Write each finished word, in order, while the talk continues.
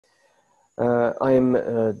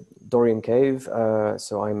I'm Dorian Cave,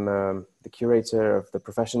 so I'm the curator of the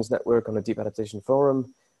Professions Network on the Deep Adaptation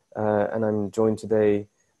Forum, and I'm joined today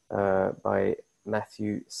by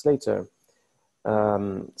Matthew Slater.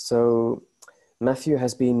 So Matthew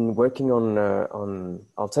has been working on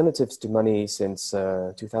alternatives to money since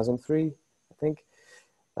 2003, I think.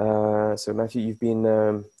 So Matthew, you've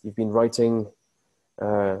been writing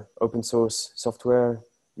open source software.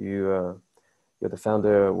 You're the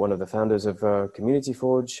founder, one of the founders of Community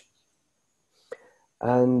Forge,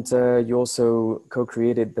 and you also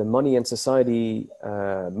co-created the Money and Society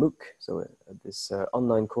MOOC, so this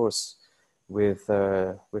online course with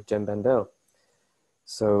Jem Bandel.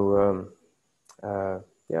 So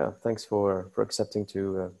yeah, thanks for accepting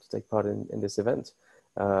to take part in this event.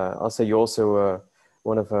 I'll say you're also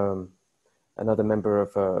one of another member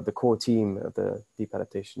of the core team of the Deep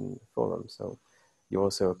Adaptation Forum. So you're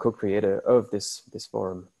also a co-creator of this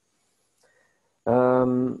forum.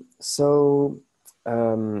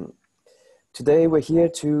 Today we're here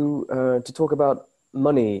to talk about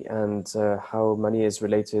money and how money is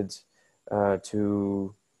related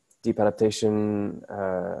to deep adaptation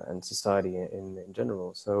and society in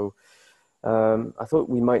general. So I thought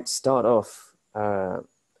we might start off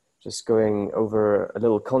just going over a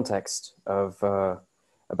little context of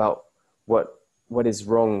about what is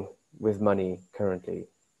wrong with money currently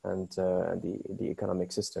and the economic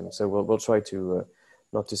system. So we'll try to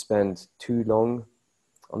not to spend too long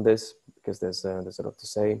on this because there's a lot to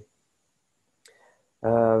say.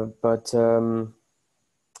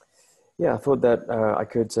 Yeah, I thought that I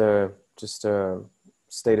could just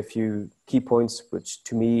state a few key points which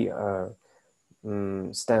to me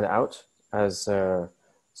stand out as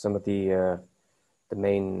some of the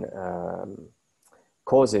main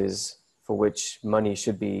causes for which money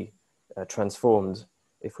should be transformed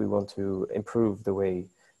if we want to improve the way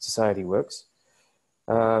society works.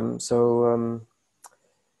 You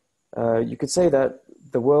could say that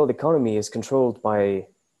the world economy is controlled by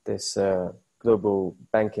this global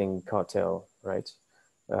banking cartel, right?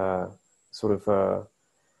 Sort of a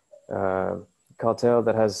cartel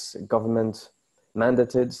that has government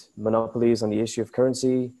mandated monopolies on the issue of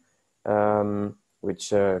currency,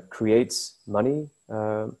 which creates money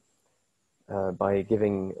by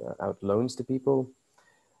giving out loans to people.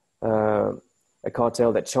 A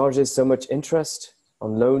cartel that charges so much interest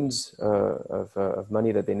on loans of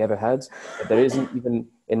money that they never had, that there isn't even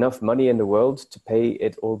enough money in the world to pay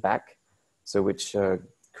it all back. So which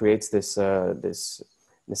creates this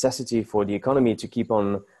necessity for the economy to keep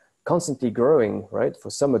on constantly growing, right? For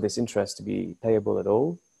some of this interest to be payable at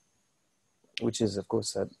all, which is of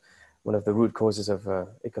course one of the root causes of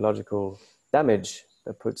ecological damage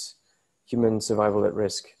that puts human survival at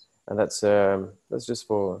risk. And that's just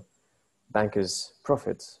for bankers'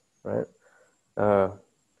 profits, right?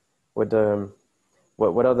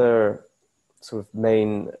 What other sort of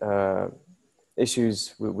main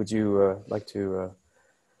issues would you like to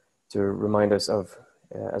remind us of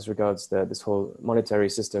as regards this whole monetary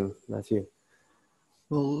system, Matthew?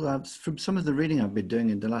 Well, from some of the reading I've been doing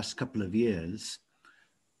in the last couple of years,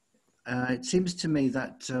 it seems to me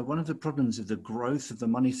that one of the problems of the growth of the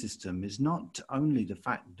money system is not only the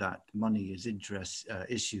fact that money is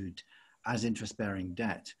issued as interest-bearing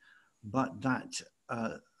debt, but that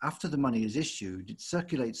after the money is issued, it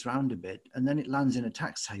circulates around a bit and then it lands in a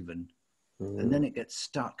tax haven and then it gets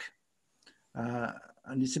stuck.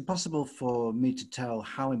 And it's impossible for me to tell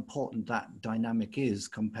how important that dynamic is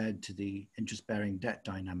compared to the interest-bearing debt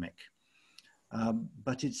dynamic.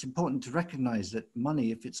 But it's important to recognize that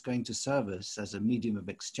money, if it's going to serve us as a medium of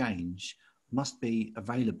exchange, must be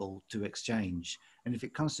available to exchange. And if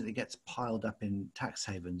it constantly gets piled up in tax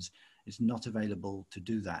havens, it's not available to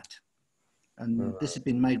do that. And this has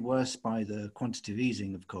been made worse by the quantitative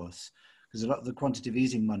easing, of course, because a lot of the quantitative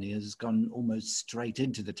easing money has gone almost straight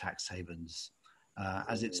into the tax havens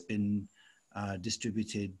as it's been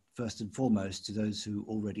distributed first and foremost to those who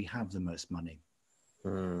already have the most money.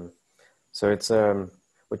 So it's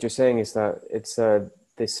what you're saying is that it's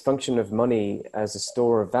this function of money as a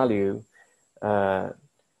store of value,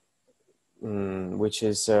 which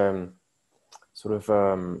is sort of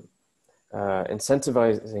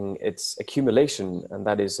incentivizing its accumulation, and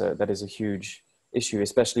that is a huge issue,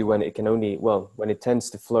 especially when it can only when it tends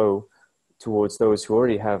to flow towards those who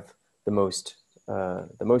already have the most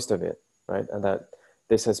of it, right? And that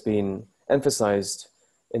this has been emphasized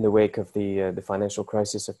in the wake of the financial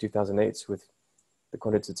crisis of 2008 with the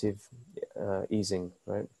quantitative easing,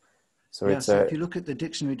 right? So yeah, so if you look at the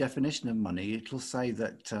dictionary definition of money, it will say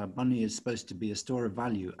that money is supposed to be a store of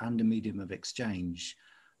value and a medium of exchange.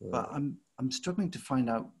 but I'm struggling to find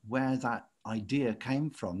out where that idea came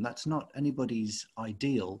from. That's not anybody's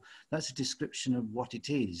ideal. That's a description of what it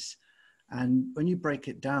is. And when you break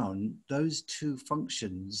it down, those two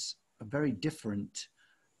functions are very different,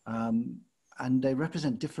 and they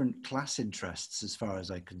represent different class interests as far as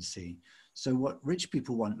I can see. So what rich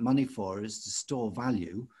people want money for is to store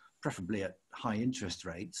value, preferably at high interest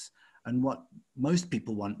rates. And what most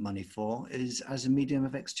people want money for is as a medium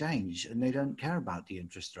of exchange, and they don't care about the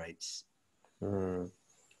interest rates.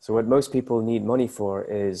 So what most people need money for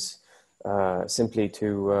is simply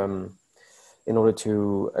to, in order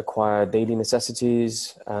to acquire daily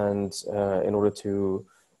necessities and in order to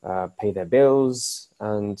pay their bills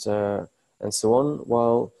and so on,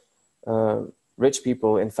 while rich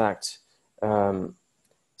people, in fact,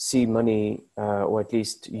 see money or at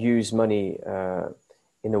least use money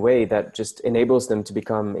in a way that just enables them to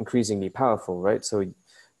become increasingly powerful, right? So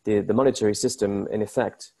the monetary system, in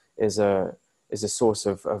effect, is a source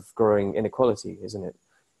of growing inequality, isn't it?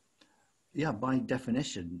 Yeah, by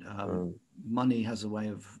definition, money has a way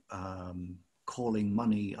of calling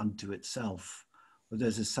money unto itself. Well,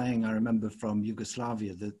 there's a saying I remember from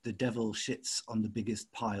Yugoslavia that the devil shits on the biggest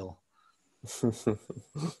pile.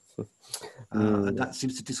 And that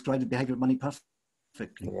seems to describe the behavior of money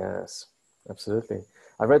perfectly. Yes, absolutely.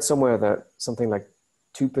 I read somewhere that something like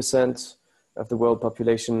 2% of the world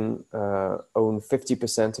population own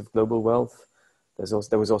 50% of global wealth.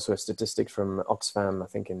 There was also a statistic from Oxfam, I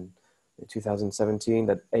think in 2017,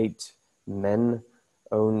 that 8 men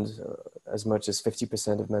owned as much as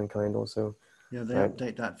 50% of mankind also. Yeah, they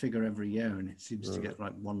update that figure every year, and it seems to get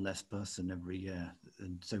like one less person every year.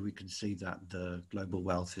 And so we can see that the global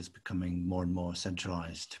wealth is becoming more and more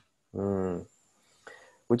centralized.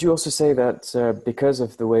 Would you also say that because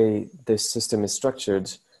of the way this system is structured,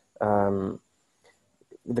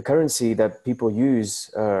 the currency that people use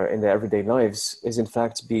in their everyday lives is in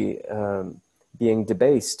fact being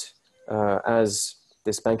debased as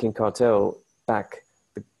this banking cartel back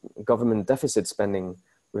the government deficit spending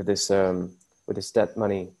with this debt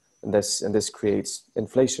money, and this creates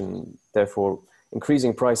inflation, therefore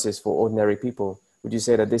increasing prices for ordinary people? Would you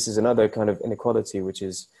say that this is another kind of inequality which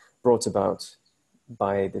is brought about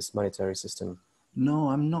by this monetary system? No,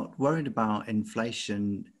 I'm not worried about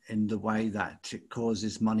inflation in the way that it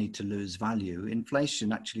causes money to lose value.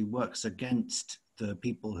 Inflation actually works against the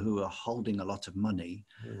people who are holding a lot of money,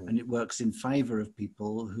 and it works in favor of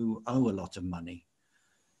people who owe a lot of money.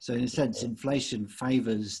 So in a sense, inflation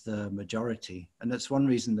favors the majority. And that's one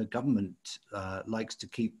reason the government likes to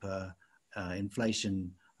keep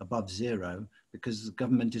inflation above zero, because the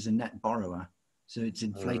government is a net borrower. So it's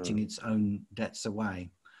inflating its own debts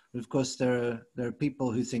away. But of course, there are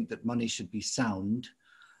people who think that money should be sound.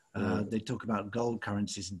 They talk about gold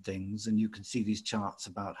currencies and things, and you can see these charts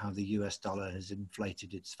about how the US dollar has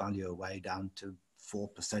inflated its value away down to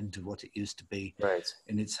 4% of what it used to be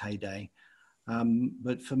in its heyday.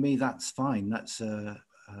 But for me, that's fine. That's a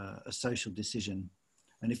social decision.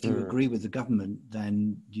 And if you agree with the government,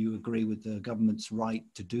 then you agree with the government's right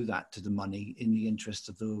to do that to the money in the interest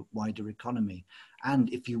of the wider economy.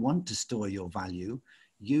 And if you want to store your value,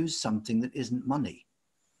 use something that isn't money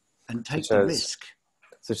and take the risk.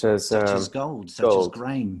 Such as gold, such as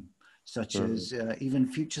grain, such as even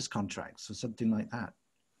futures contracts or something like that.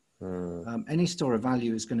 Any store of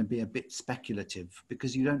value is going to be a bit speculative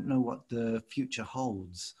because you don't know what the future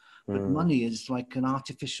holds. But money is like an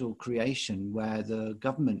artificial creation where the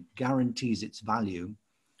government guarantees its value.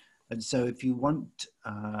 And so if you want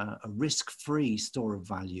a risk-free store of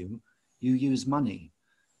value, you use money.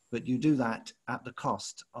 But you do that at the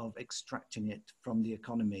cost of extracting it from the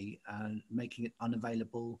economy and making it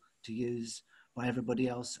unavailable to use by everybody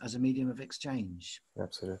else as a medium of exchange.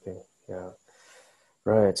 Absolutely, yeah.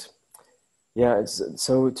 Right. Yeah,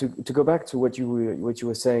 so to go back to what you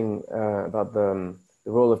were saying about the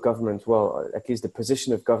role of government, well, at least the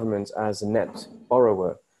position of government as a net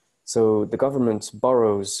borrower. So the government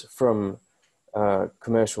borrows from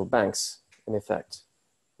commercial banks, in effect.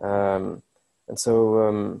 And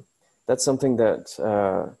so that's something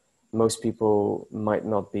that most people might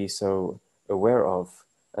not be so aware of,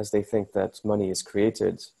 as they think that money is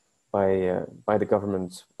created by the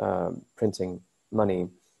government printing money.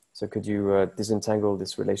 So could you disentangle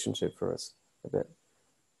this relationship for us a bit?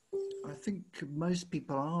 I think most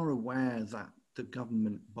people are aware that the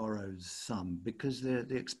government borrows some because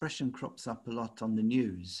the expression crops up a lot on the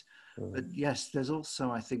news. But yes, there's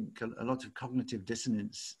also, I think, a lot of cognitive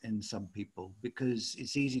dissonance in some people because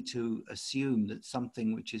it's easy to assume that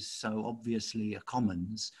something which is so obviously a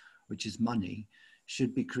commons, which is money,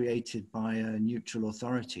 should be created by a neutral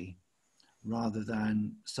authority. rather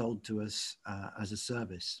than sold to us as a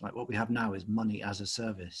service. Like what we have now is money as a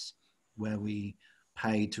service, where we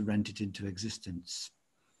pay to rent it into existence.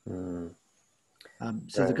 So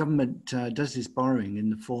the government does this borrowing in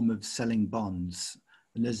the form of selling bonds.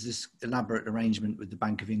 And there's this elaborate arrangement with the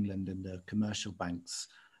Bank of England and the commercial banks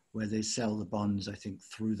where they sell the bonds, I think,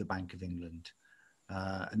 through the Bank of England.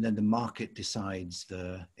 And then the market decides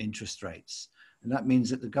the interest rates. And that means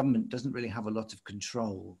that the government doesn't really have a lot of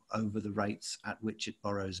control over the rates at which it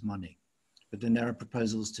borrows money. But then there are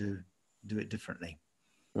proposals to do it differently.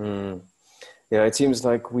 Yeah, it seems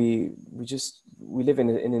like we live in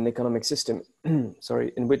an economic system,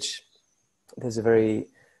 sorry, in which there's a very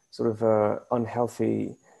sort of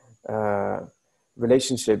unhealthy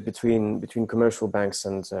relationship between commercial banks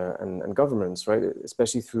and governments, right?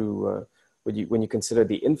 Especially through when you consider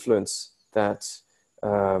the influence that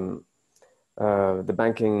the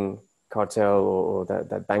banking cartel or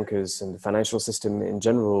that bankers and the financial system in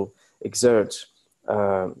general exert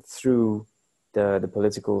through the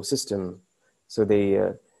political system. So they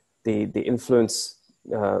influence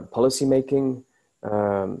policy making,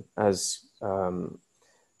 as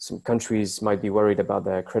some countries might be worried about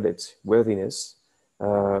their credit worthiness,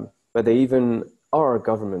 but they even are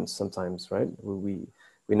governments sometimes, right? We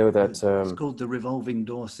know that it's called the revolving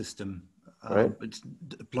door system. Right. It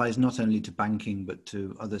applies not only to banking but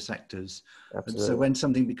to other sectors. Absolutely. And so when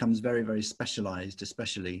something becomes very, very specialized,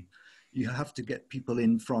 especially, you have to get people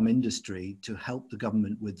in from industry to help the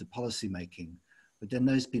government with the policy making. But then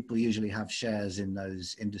those people usually have shares in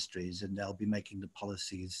those industries, and they'll be making the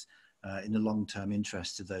policies in the long-term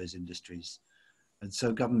interests of those industries. And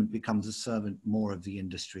so government becomes a servant more of the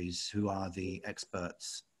industries who are the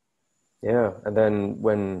experts. Yeah, and then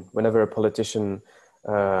whenever a politician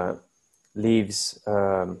leaves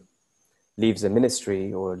a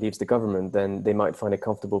ministry or leaves the government, then they might find a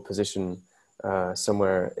comfortable position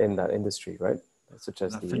somewhere in that industry, right? Such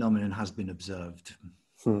as that phenomenon has been observed.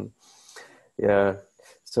 Yeah.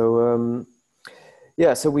 So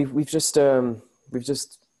so we've just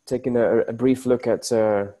taken a brief look at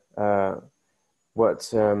what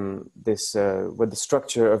the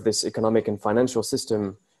structure of this economic and financial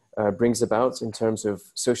system brings about in terms of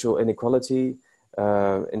social inequality,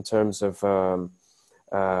 in terms of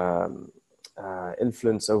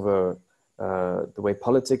influence over the way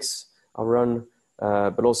politics are run,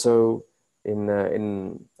 but also in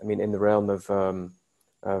the realm of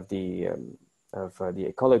the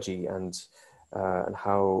ecology and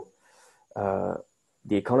how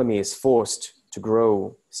the economy is forced to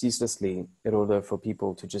grow ceaselessly in order for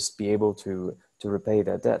people to just be able to repay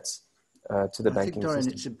their debts to the banking system. Dorian,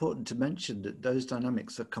 system. it's important to mention that those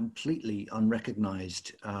dynamics are completely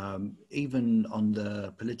unrecognized, even on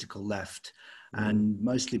the political left, and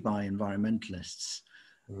mostly by environmentalists.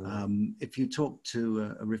 If you talk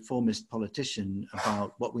to a reformist politician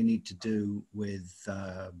about what we need to do with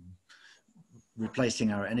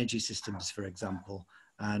replacing our energy systems, for example,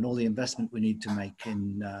 and all the investment we need to make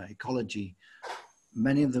in ecology,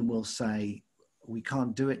 many of them will say, we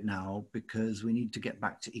can't do it now because we need to get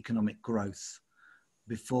back to economic growth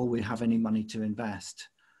before we have any money to invest.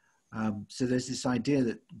 So there's this idea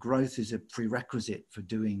that growth is a prerequisite for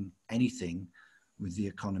doing anything with the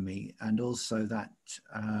economy, and also that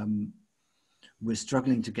we're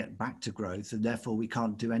struggling to get back to growth, and therefore we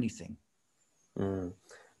can't do anything.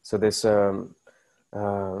 So this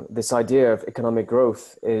idea of economic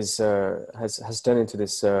growth has turned into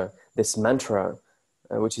this mantra,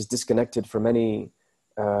 which is disconnected from any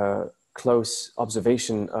close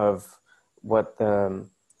observation of what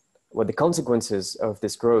the consequences of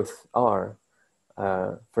this growth are.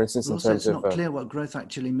 For instance, in terms it's not clear what growth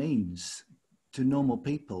actually means to normal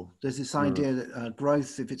people. There's this idea that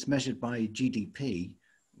growth, if it's measured by GDP,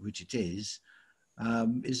 which it is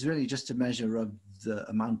really just a measure of the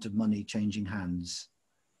amount of money changing hands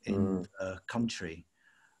in a country.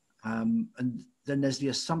 And then there's the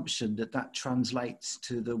assumption that that translates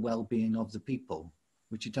to the well-being of the people,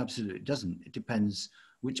 which it absolutely doesn't. It depends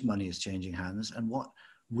which money is changing hands and what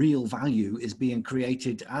real value is being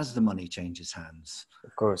created as the money changes hands.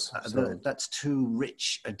 Of course. That's too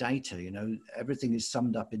rich a data, everything is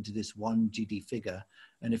summed up into this one GD figure.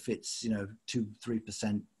 And if it's,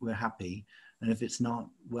 2-3%, we're happy. And if it's not,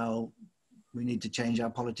 well, we need to change our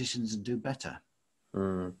politicians and do better.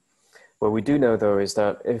 What we do know, though, is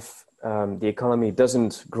that if the economy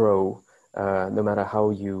doesn't grow, no matter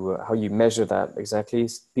how you measure that exactly,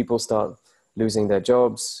 people start losing their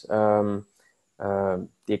jobs.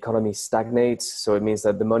 The economy stagnates, so it means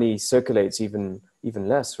that the money circulates even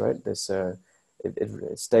less, right?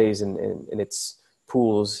 It stays in its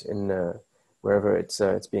pools in wherever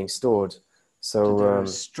it's being stored. So there are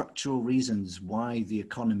So, structural reasons why the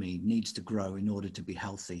economy needs to grow in order to be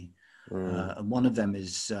healthy. And one of them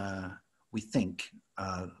is, we think,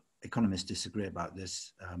 economists disagree about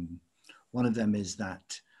this. One of them is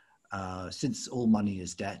that since all money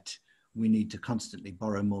is debt, we need to constantly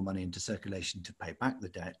borrow more money into circulation to pay back the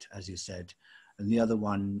debt, as you said. And the other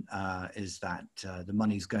one is that the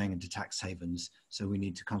money's going into tax havens, so we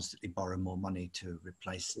need to constantly borrow more money to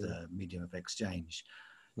replace the medium of exchange.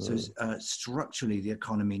 So structurally, the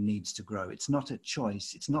economy needs to grow. It's not a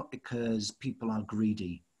choice. It's not because people are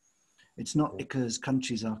greedy. It's not because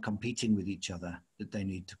countries are competing with each other that they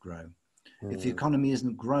need to grow. If the economy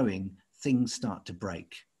isn't growing, things start to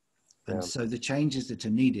break. And so the changes that are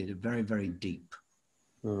needed are very, very deep.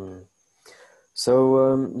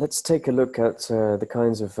 So let's take a look at the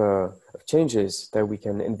kinds of changes that we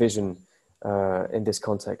can envision in this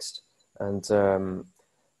context, and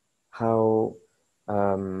how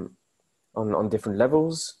on different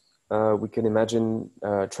levels we can imagine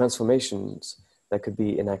transformations that could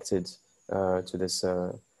be enacted to this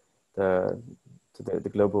the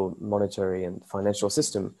global monetary and financial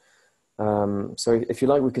system. So if you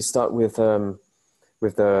like, we could start with the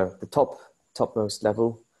topmost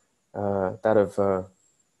level, that of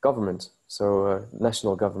government, so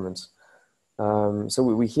national government. So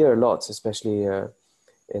we hear a lot, especially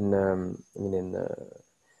in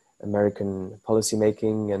American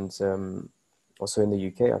policymaking and also in the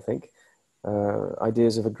UK, I think,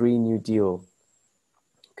 ideas of a Green New Deal.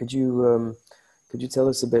 Could you tell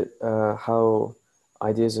us a bit how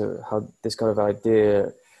this kind of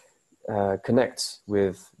idea connects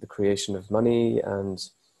with the creation of money and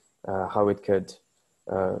how it could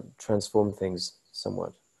transform things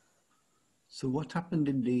somewhat? So what happened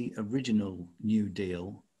in the original New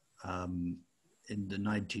Deal in the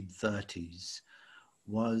 1930s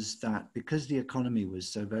was that because the economy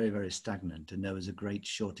was so very, very stagnant and there was a great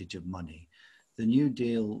shortage of money, the New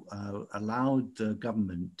Deal allowed the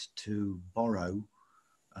government to borrow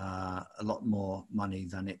a lot more money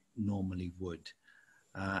than it normally would.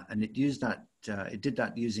 And it used that, it did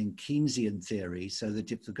that using Keynesian theory, so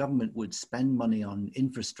that if the government would spend money on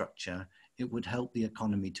infrastructure, it would help the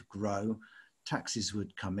economy to grow, taxes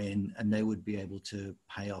would come in, and they would be able to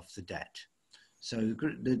pay off the debt. So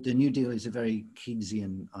the New Deal is a very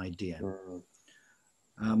Keynesian idea.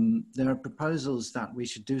 There are proposals that we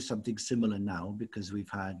should do something similar now because we've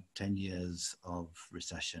had 10 years of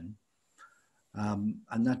recession.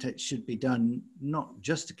 And that it should be done not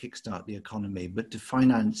just to kickstart the economy, but to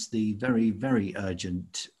finance the very, very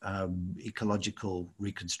urgent ecological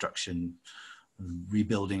reconstruction,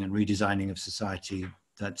 rebuilding and redesigning of society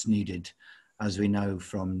that's needed, as we know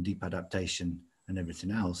from deep adaptation and everything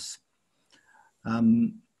else.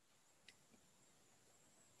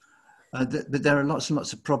 But there are lots and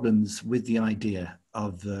lots of problems with the idea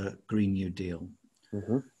of the Green New Deal.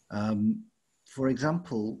 For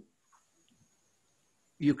example,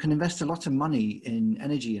 you can invest a lot of money in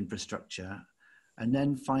energy infrastructure and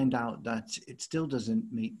then find out that it still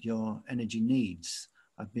doesn't meet your energy needs.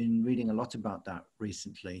 I've been reading a lot about that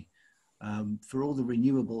recently. For all the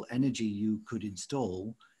renewable energy you could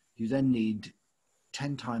install, you then need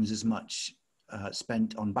 10 times as much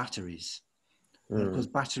spent on batteries. And of course,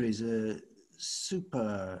 batteries are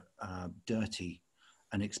super dirty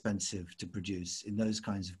and expensive to produce in those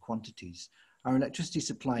kinds of quantities. Our electricity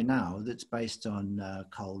supply now, that's based on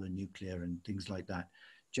coal and nuclear and things like that,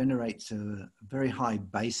 generates a very high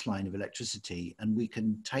baseline of electricity, and we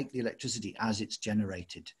can take the electricity as it's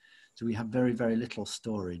generated. So we have very, very little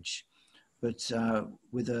storage. But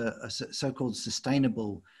with a so-called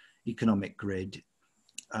sustainable economic grid,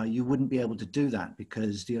 you wouldn't be able to do that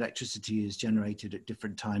because the electricity is generated at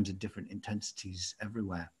different times and different intensities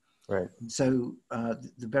everywhere. Right. So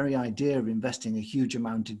the very idea of investing a huge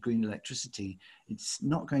amount in green electricity, it's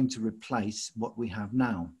not going to replace what we have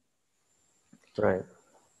now. Right.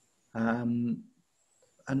 And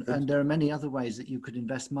there are many other ways that you could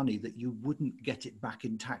invest money that you wouldn't get it back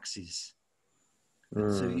in taxes.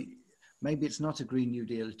 So maybe it's not a Green New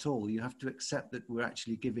Deal at all. You have to accept that we're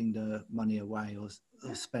actually giving the money away or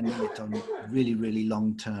spending it on really, really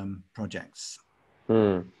long-term projects.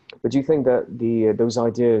 But do you think that those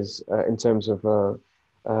ideas in terms of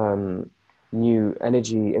new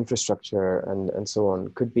energy infrastructure and so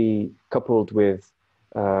on could be coupled with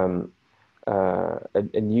a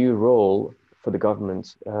new role for the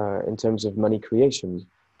government in terms of money creation?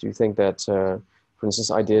 Do you think that, for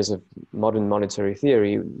instance, ideas of modern monetary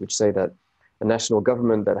theory, which say that a national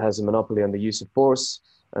government that has a monopoly on the use of force,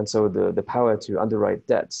 and so the power to underwrite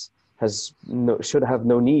debts, should have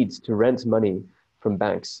no need to rent money from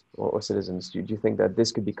banks or citizens? Do you think that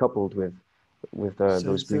this could be coupled with with So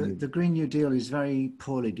those green. the Green New Deal is very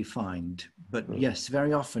poorly defined, but yes,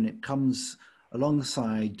 very often it comes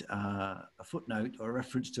alongside a footnote or a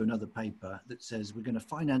reference to another paper that says we're going to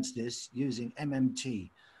finance this using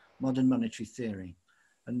MMT, modern monetary theory.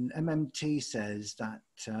 And MMT says that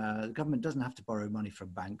the government doesn't have to borrow money from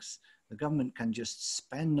banks. The government can just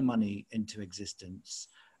spend the money into existence.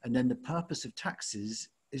 And then the purpose of taxes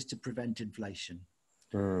is to prevent inflation.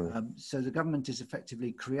 So the government is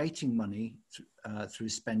effectively creating money through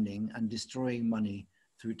spending and destroying money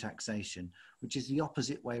through taxation, which is the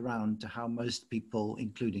opposite way around to how most people,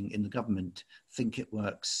 including in the government, think it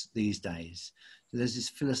works these days. So there's this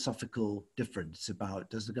philosophical difference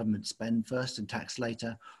about, does the government spend first and tax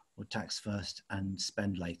later, or tax first and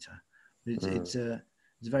spend later? It's a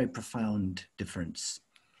very profound difference.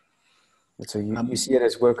 So you see it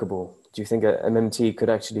as workable. Do you think a MMT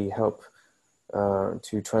could actually help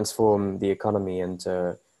to transform the economy and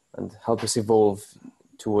help us evolve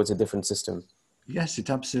towards a different system? Yes, it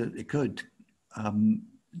absolutely could.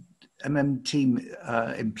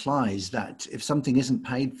 MMT implies that if something isn't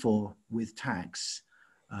paid for with tax,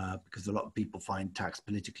 because a lot of people find tax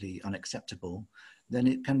politically unacceptable, then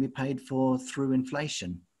it can be paid for through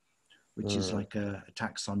inflation, which is like a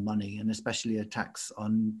tax on money, and especially a tax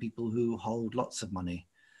on people who hold lots of money.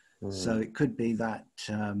 So it could be that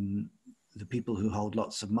the people who hold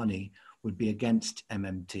lots of money would be against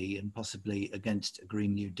MMT and possibly against a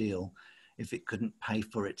Green New Deal if it couldn't pay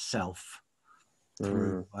for itself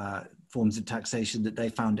through forms of taxation that they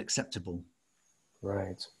found acceptable.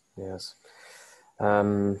 Right. Yes.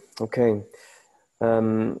 Okay.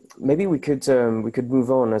 Maybe we could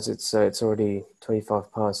move on, as it's already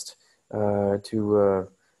 25 past, to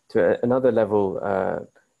another level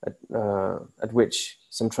at which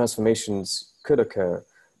some transformations could occur,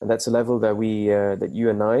 and that's a level that that you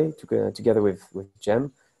and I, together with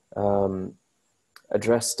Jem,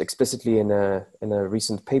 addressed explicitly in a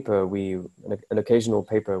recent paper, an occasional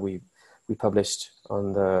paper we published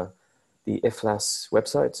on the IFLAS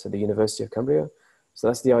website at the University of Cumbria. So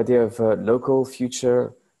that's the idea of local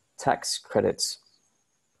future tax credits.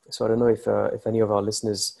 So I don't know if any of our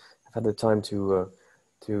listeners have had the time to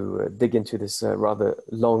dig into this rather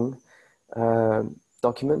long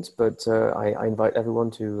document, but I invite everyone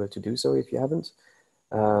to do so if you haven't.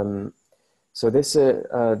 So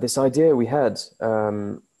this idea we had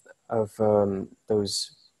of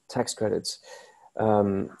those tax credits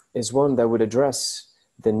is one that would address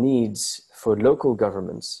the needs for local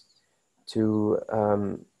governments to,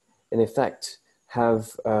 in effect,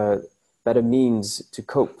 have better means to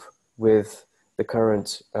cope with the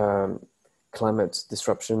current climate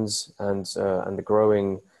disruptions and the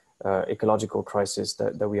growing ecological crisis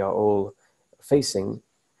that we are all facing,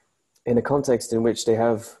 in a context in which they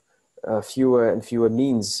have fewer and fewer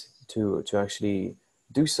means to actually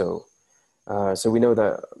do so. So we know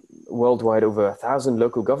that worldwide over 1,000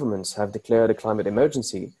 local governments have declared a climate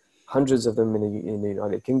emergency, hundreds of them in the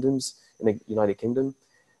United Kingdom.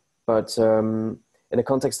 But in a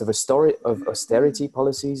context of austerity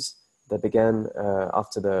policies that began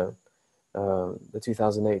after the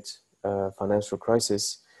 2008 financial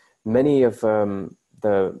crisis, many of the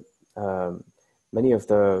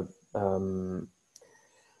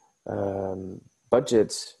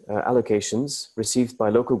budget allocations received by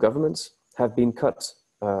local governments have been cut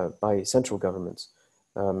by central governments,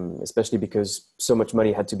 especially because so much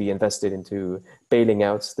money had to be invested into bailing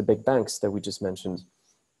out the big banks that we just mentioned.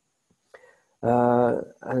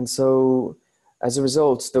 And so as a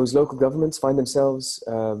result, those local governments find themselves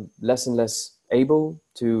less and less able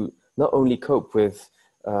to not only cope with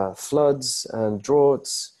floods and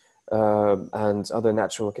droughts and other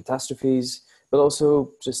natural catastrophes, but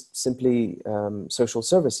also just simply social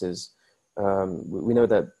services. We know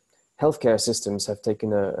that healthcare systems have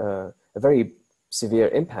taken a very severe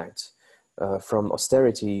impact from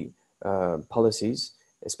austerity policies,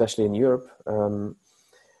 especially in Europe.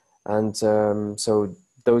 So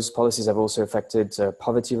those policies have also affected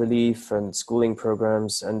poverty relief and schooling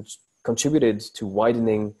programs and contributed to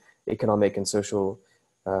widening economic and social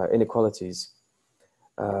inequalities.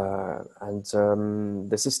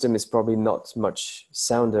 The system is probably not much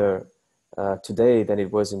sounder today than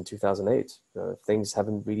it was in 2008. Things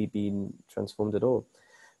haven't really been transformed at all.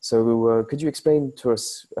 So could you explain to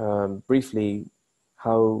us briefly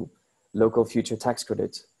how local future tax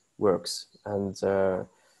credit works and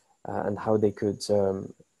how they could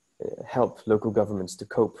help local governments to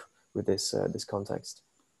cope with this context?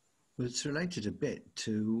 Well, it's related a bit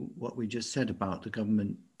to what we just said about the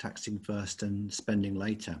government taxing first and spending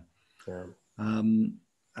later. Yeah.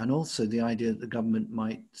 And also the idea that the government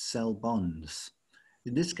might sell bonds.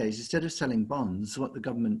 In this case, instead of selling bonds, what the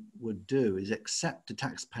government would do is accept the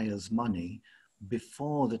taxpayers' money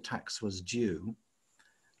before the tax was due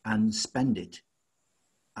and spend it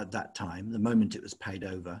at that time, the moment it was paid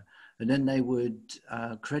over. And then they would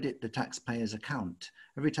credit the taxpayer's account.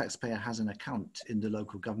 Every taxpayer has an account in the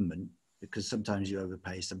local government because sometimes you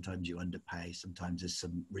overpay, sometimes you underpay, sometimes there's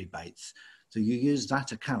some rebates. So you use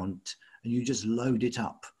that account and you just load it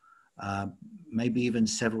up, maybe even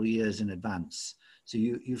several years in advance. So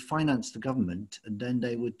you finance the government and then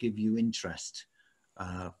they would give you interest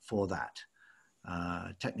for that.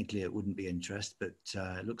 Technically it wouldn't be interest, but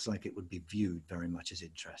it looks like it would be viewed very much as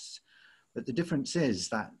interest. But the difference is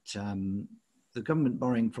that the government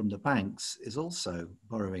borrowing from the banks is also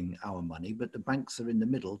borrowing our money, but the banks are in the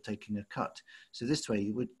middle taking a cut. So this way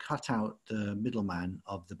you would cut out the middleman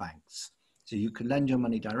of the banks. So you can lend your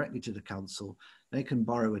money directly to the council, they can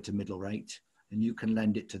borrow at a middle rate, and you can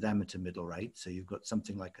lend it to them at a middle rate. So you've got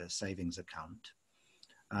something like a savings account.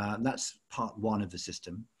 That's part one of the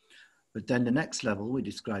system. But then the next level we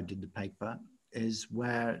described in the paper is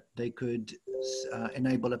where they could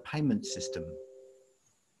enable a payment system.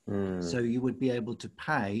 So you would be able to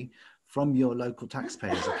pay from your local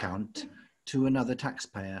taxpayer's account to another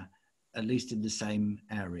taxpayer, at least in the same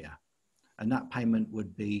area. And that payment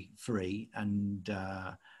would be free and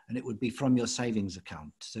it would be from your savings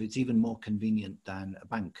account. So it's even more convenient than a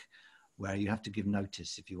bank where you have to give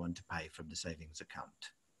notice if you want to pay from the savings account.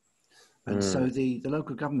 And so the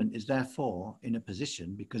local government is therefore in a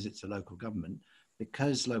position, because it's a local government,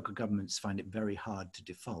 because local governments find it very hard to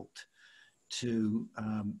default, to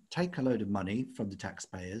take a load of money from the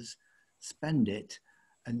taxpayers, spend it,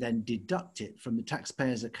 and then deduct it from the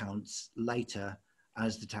taxpayers' accounts later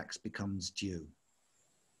as the tax becomes due.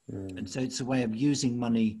 And so it's a way of using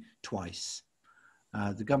money twice.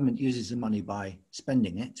 The government uses the money by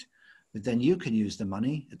spending it, but then you can use the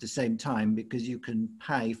money at the same time because you can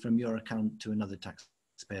pay from your account to another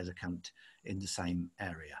taxpayer's account in the same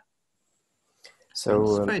area. So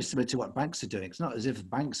it's very similar to what banks are doing. It's not as if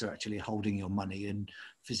banks are actually holding your money and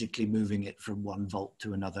physically moving it from one vault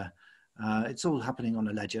to another. It's all happening on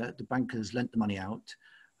a ledger. The bankers lent the money out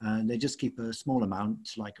and they just keep a small amount,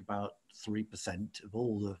 like about 3% of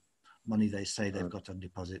all the money they say they've got on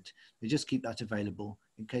deposit. They just keep that available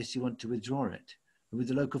in case you want to withdraw it. With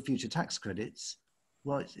the local future tax credits,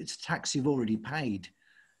 well, it's tax you've already paid.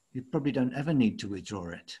 You probably don't ever need to withdraw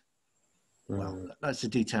it. Well, that's a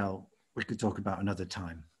detail we could talk about another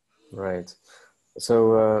time. Right.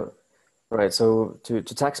 So, So to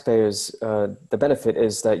taxpayers, the benefit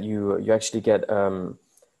is that you actually get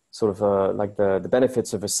sort of like the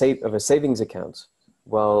benefits of a savings account,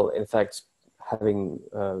 while in fact having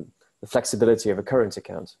the flexibility of a current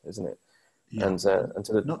account, isn't it? Yeah. And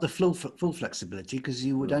not the full flexibility, because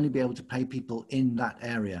you would only be able to pay people in that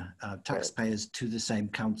area, taxpayers to the same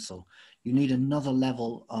council. You need another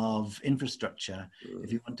level of infrastructure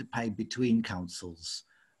if you want to pay between councils.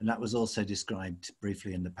 And that was also described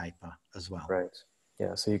briefly in the paper as well. Right.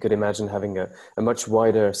 Yeah. So you could imagine having a much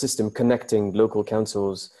wider system connecting local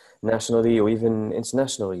councils nationally or even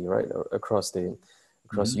internationally, right? Or across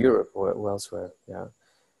Europe or elsewhere. Yeah.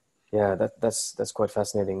 Yeah. That's quite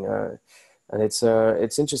fascinating. And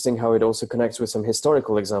it's interesting how it also connects with some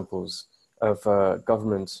historical examples of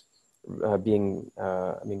government being,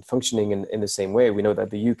 functioning in the same way. We know that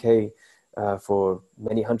the UK, for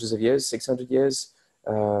many hundreds of years, 600 years,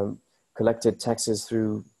 collected taxes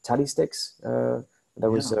through tally sticks. That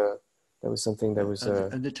was something that was.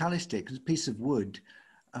 And the tally stick was a piece of wood.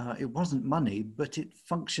 It wasn't money, but it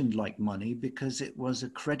functioned like money because it was a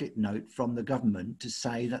credit note from the government to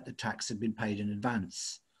say that the tax had been paid in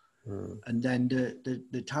advance. And then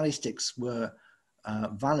the tally sticks were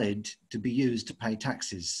valid to be used to pay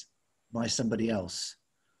taxes by somebody else.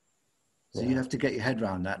 So you have to get your head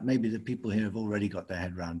around that. Maybe the people here have already got their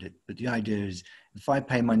head around it. But the idea is if I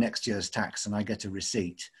pay my next year's tax and I get a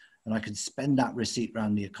receipt and I can spend that receipt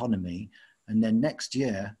around the economy, and then next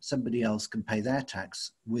year somebody else can pay their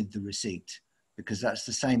tax with the receipt because that's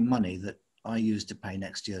the same money that I used to pay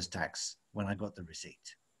next year's tax when I got the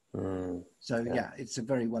receipt. So yeah, it's a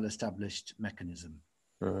very well-established mechanism.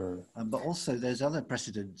 But also there's other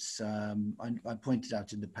precedents. I pointed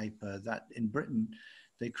out in the paper that in Britain,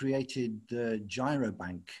 they created the gyro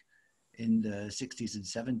bank in the 60s and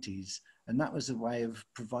 70s. And that was a way of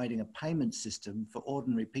providing a payment system for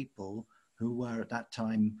ordinary people who were at that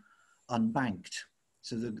time unbanked.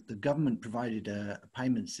 So the government provided a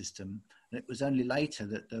payment system. And it was only later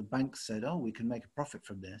that the banks said, oh, we can make a profit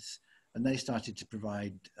from this. And they started to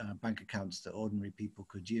provide bank accounts that ordinary people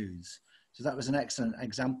could use. So that was an excellent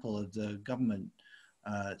example of the government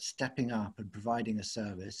stepping up and providing a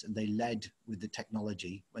service, and they led with the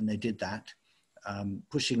technology when they did that,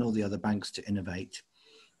 pushing all the other banks to innovate.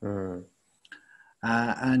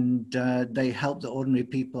 And they helped the ordinary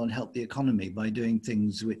people and helped the economy by doing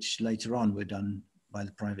things which later on were done by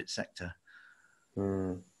the private sector.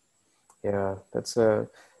 Yeah, that's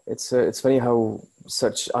it's funny how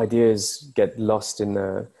such ideas get lost in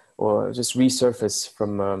or just resurface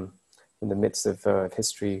from in the midst of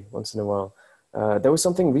history once in a while. There was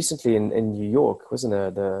something recently in New York, wasn't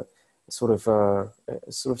there? The sort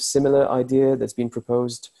of similar idea that's been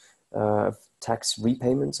proposed of tax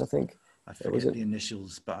repayments, I think. I forget the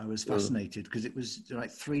initials, but I was fascinated because it was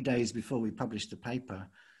like 3 days before we published the paper.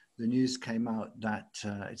 The news came out that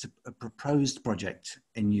it's a proposed project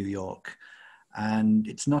in New York, and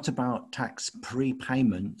it's not about tax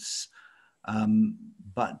prepayments,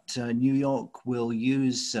 but New York will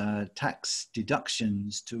use tax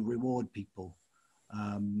deductions to reward people,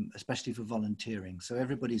 especially for volunteering. So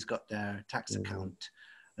everybody's got their tax account,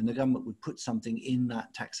 and the government would put something in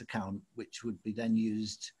that tax account, which would be then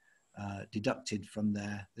used, deducted from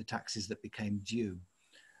the taxes that became due.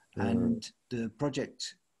 And the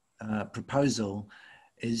project proposal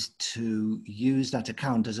is to use that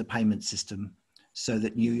account as a payment system so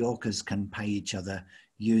that New Yorkers can pay each other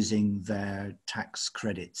using their tax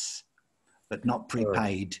credits, but not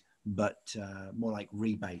prepaid, but more like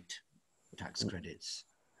rebate tax credits.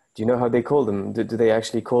 Do you know how they call them? Do they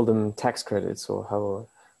actually call them tax credits, or how?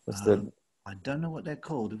 What's the? I don't know what they're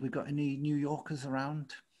called. Have we got any New Yorkers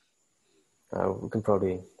around? We can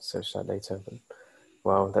probably search that later. But,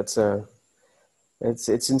 wow, that's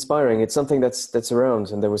it's inspiring. It's something that's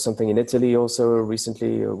around, and there was something in Italy also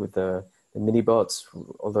recently with the mini bots.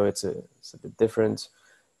 Although it's a bit different.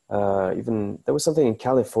 Even there was something in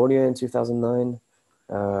California in 2009,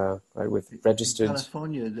 right, with registered. In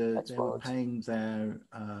California, they were paying their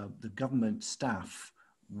the government staff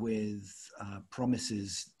with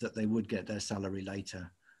promises that they would get their salary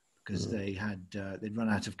later because they'd run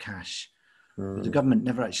out of cash. But the government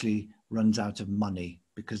never actually runs out of money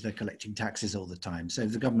because they're collecting taxes all the time. So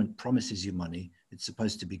if the government promises you money, it's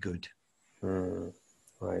supposed to be good.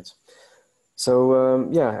 Right. So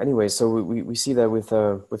yeah. Anyway, so we see that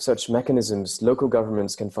with such mechanisms, local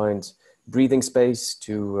governments can find breathing space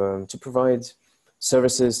to provide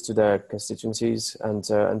services to their constituencies and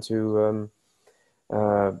to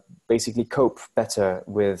basically cope better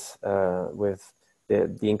with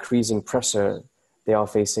the increasing pressure they are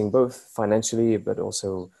facing, both financially but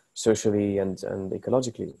also socially and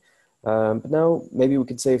ecologically. But now maybe we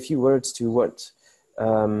could say a few words to what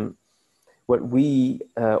we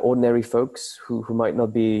ordinary folks who might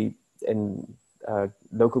not be in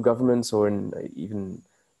local governments or in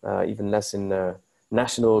even less in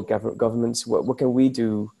national governments, what can we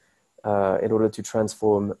do in order to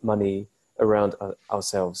transform money around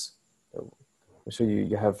ourselves? I'm sure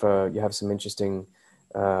you have some interesting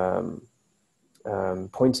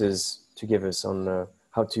pointers to give us on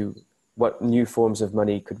what new forms of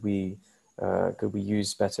money could we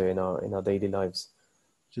use better in our daily lives.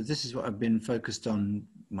 So this is what I've been focused on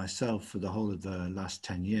myself for the whole of the last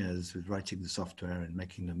 10 years with writing the software and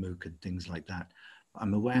making the MOOC and things like that.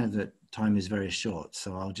 I'm aware that time is very short,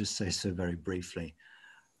 so I'll just say so very briefly.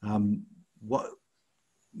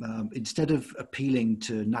 Instead of appealing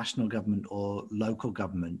to national government or local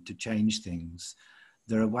government to change things,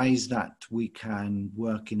 there are ways that we can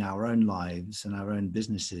work in our own lives and our own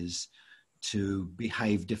businesses to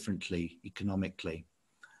behave differently economically.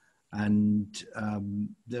 And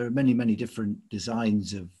there are many, many different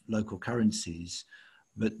designs of local currencies,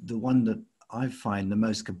 but the one that I find the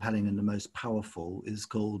most compelling and the most powerful is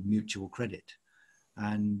called mutual credit.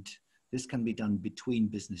 And this can be done between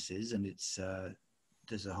businesses, and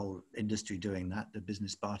there's a whole industry doing that, the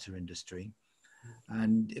business barter industry.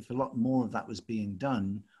 And if a lot more of that was being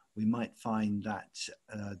done, we might find that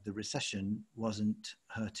the recession wasn't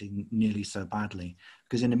hurting nearly so badly.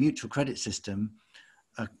 Because in a mutual credit system,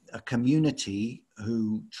 a community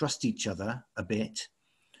who trust each other a bit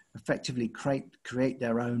effectively create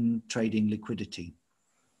their own trading liquidity.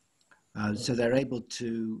 So they're able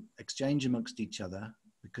to exchange amongst each other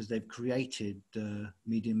because they've created the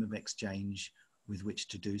medium of exchange with which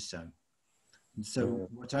to do so. And so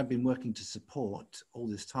what I've been working to support all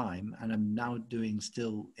this time, and I'm now doing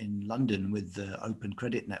still in London with the Open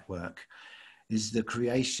Credit Network, is the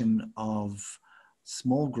creation of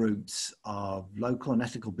small groups of local and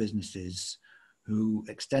ethical businesses who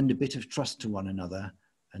extend a bit of trust to one another,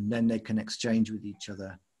 and then they can exchange with each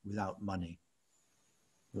other without money.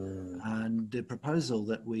 And the proposal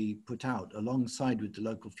that we put out alongside with the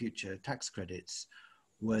local future tax credits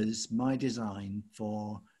was my design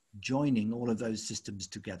for joining all of those systems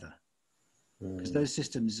together. Because those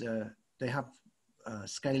systems, they have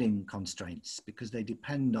scaling constraints because they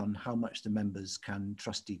depend on how much the members can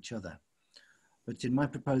trust each other. But in my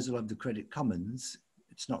proposal of the Credit Commons,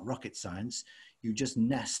 it's not rocket science, you just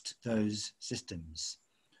nest those systems.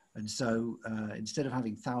 And so instead of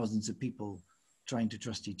having thousands of people trying to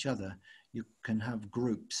trust each other, you can have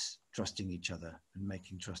groups trusting each other and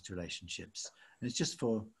making trust relationships. And it's just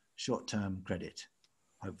for short-term credit,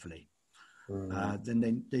 hopefully.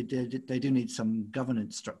 Then they do need some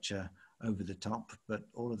governance structure over the top, but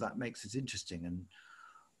all of that makes it interesting. And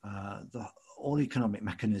all economic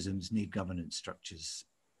mechanisms need governance structures.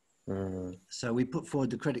 So we put forward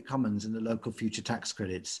the Credit Commons and the local future tax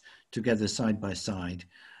credits together side by side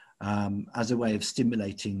as a way of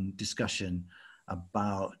stimulating discussion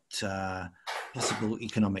about possible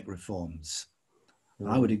economic reforms.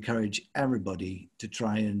 I would encourage everybody to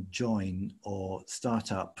try and join or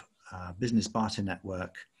start up a business barter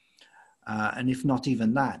network. And if not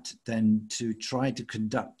even that, then to try to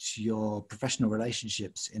conduct your professional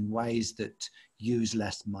relationships in ways that use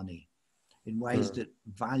less money, in ways that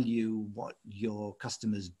value what your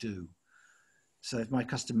customers do. So if my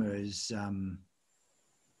customer is,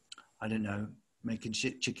 I don't know, making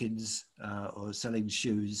chickens or selling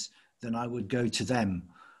shoes, then I would go to them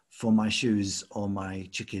for my shoes or my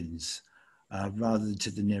chickens rather than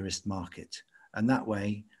to the nearest market. And that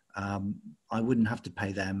way, I wouldn't have to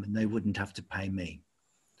pay them and they wouldn't have to pay me.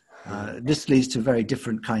 This leads to a very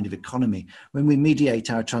different kind of economy. When we mediate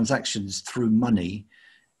our transactions through money,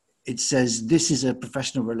 it says this is a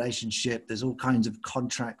professional relationship. There's all kinds of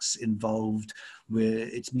contracts involved where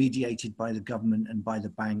it's mediated by the government and by the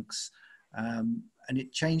banks. And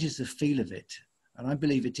it changes the feel of it. And I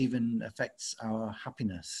believe it even affects our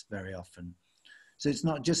happiness very often. So it's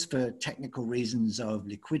not just for technical reasons of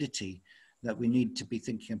liquidity that we need to be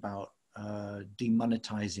thinking about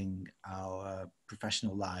demonetizing our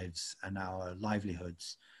professional lives and our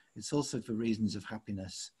livelihoods. It's also for reasons of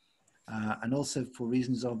happiness. And also for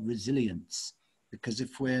reasons of resilience, because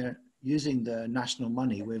if we're using the national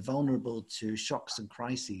money, we're vulnerable to shocks and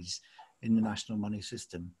crises in the national money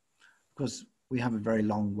system. Of course, we have a very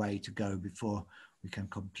long way to go before we can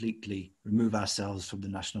completely remove ourselves from the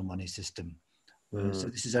national money system. So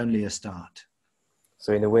this is only a start.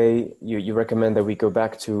 So in a way, you recommend that we go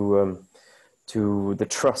back to the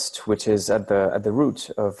trust, which is at the root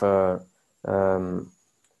of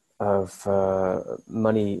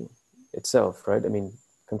money itself, right? I mean,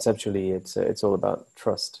 conceptually, it's all about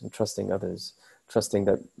trust and trusting others, trusting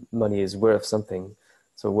that money is worth something.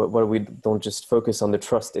 So what we don't just focus on the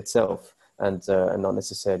trust itself and not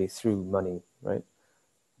necessarily through money, right?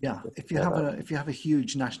 Yeah, if you have a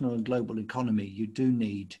huge national and global economy, you do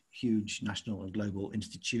need huge national and global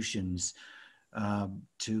institutions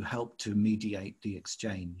to help to mediate the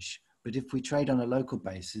exchange. But if we trade on a local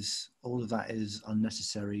basis, all of that is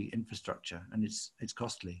unnecessary infrastructure, and it's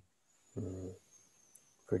costly.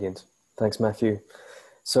 Brilliant. Thanks, Matthew.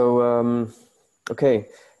 So, okay,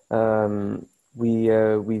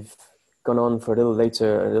 we've gone on for a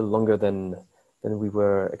little longer than we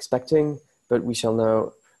were expecting, but we shall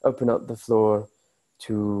now open up the floor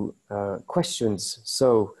to questions.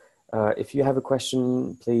 So, if you have a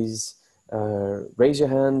question, please raise your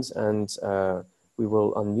hand and we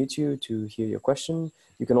will unmute you to hear your question.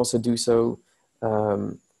 You can also do so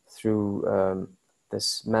through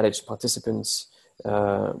this manage participants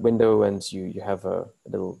window, and you have a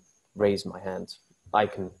little raise my hand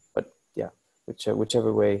icon, but yeah,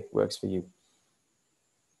 whichever way works for you.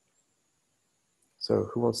 So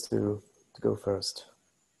who wants to go first?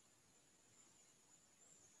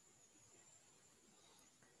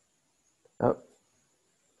 Oh,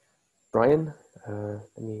 Brian,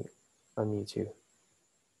 let me unmute you.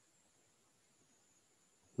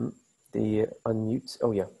 The unmute,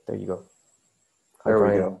 oh yeah, there you go. There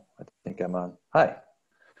we go. I think I'm on. Hi.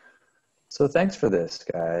 So thanks for this,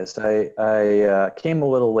 guys. I came a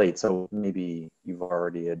little late, so maybe you've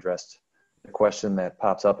already addressed the question that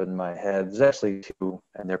pops up in my head. There's actually two,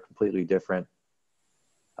 and they're completely different.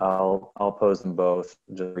 I'll pose them both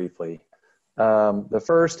just briefly. The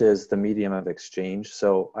first is the medium of exchange.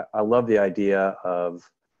 So I love the idea of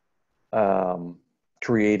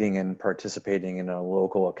creating and participating in a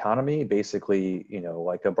local economy, basically, you know,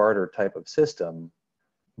 like a barter type of system.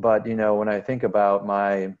 But, you know, when I think about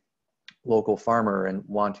my local farmer and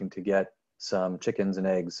wanting to get some chickens and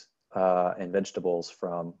eggs and vegetables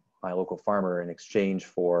from my local farmer in exchange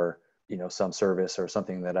for, you know, some service or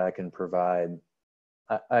something that I can provide,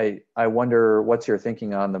 I wonder what's your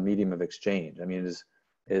thinking on the medium of exchange? I mean, is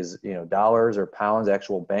is, you know, dollars or pounds,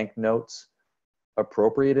 actual bank notes,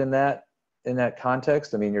 appropriate in that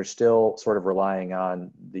context? I mean, you're still sort of relying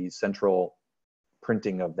on the central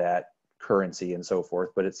printing of that currency and so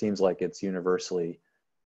forth, but it seems like it's universally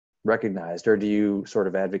recognized. Or do you sort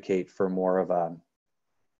of advocate for more of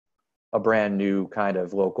a brand new kind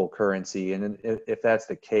of local currency? And if that's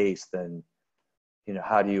the case, then, you know,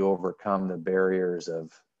 how do you overcome the barriers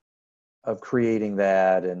of creating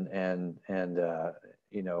that and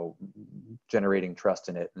you know, generating trust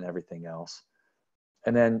in it and everything else?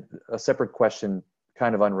 And then a separate question,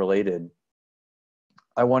 kind of unrelated,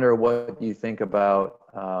 I wonder what you think about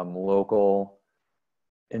local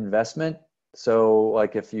investment. So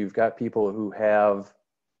like if you've got people who have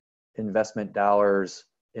investment dollars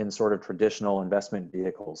in sort of traditional investment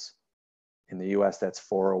vehicles, in the US that's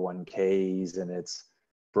 401ks and it's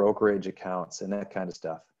brokerage accounts and that kind of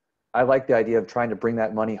stuff. I like the idea of trying to bring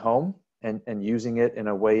that money home and using it in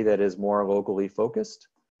a way that is more locally focused.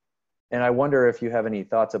 And I wonder if you have any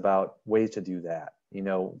thoughts about ways to do that, you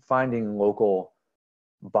know, finding local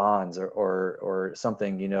bonds or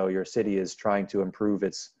something. You know, your city is trying to improve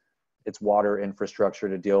its water infrastructure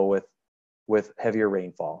to deal with heavier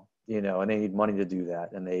rainfall, you know, and they need money to do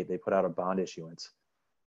that. And they put out a bond issuance.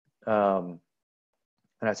 And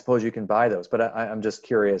I suppose you can buy those, but I'm just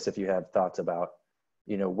curious if you have thoughts about,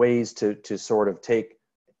 you know, ways to sort of take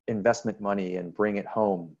investment money and bring it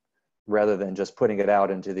home rather than just putting it out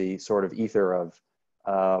into the sort of ether of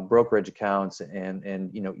brokerage accounts and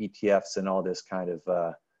you know, ETFs and all this kind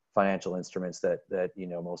of financial instruments that you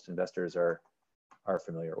know, most investors are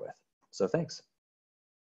familiar with. So thanks.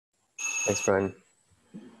 Thanks, Brian.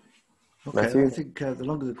 Okay, Matthew? I think the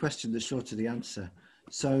longer the question, the shorter the answer.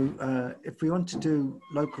 So if we want to do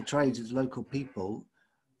local trades with local people,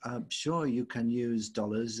 sure, you can use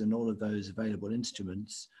dollars and all of those available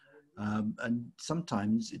instruments. And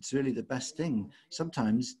sometimes it's really the best thing.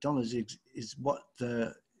 Sometimes dollars is what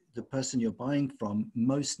the person you're buying from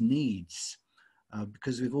most needs,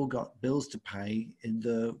 because we've all got bills to pay in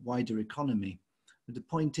the wider economy. But the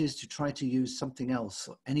point is to try to use something else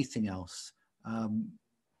or anything else,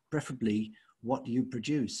 preferably what you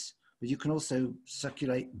produce. But you can also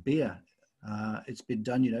circulate beer. It's been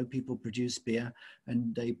done, you know, people produce beer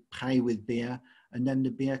and they pay with beer, and then the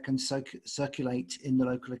beer can circulate in the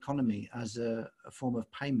local economy as a form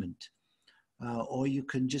of payment. Or you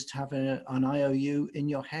can just have an IOU in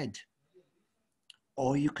your head,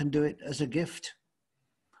 or you can do it as a gift.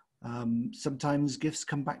 Sometimes gifts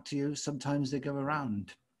come back to you, sometimes they go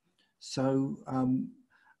around. So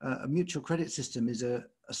a mutual credit system is a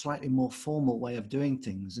slightly more formal way of doing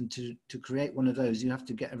things. And to create one of those, you have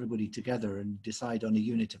to get everybody together and decide on a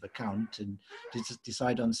unit of account and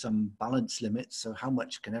decide on some balance limits. So how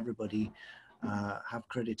much can everybody have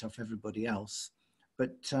credit off everybody else?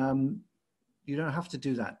 But you don't have to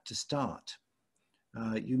do that to start.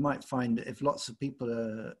 You might find that if lots of people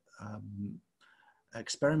are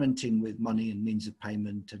experimenting with money and means of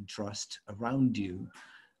payment and trust around you,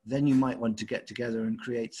 then you might want to get together and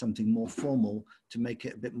create something more formal to make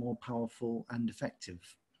it a bit more powerful and effective.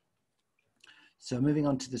 So moving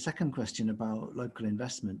on to the second question about local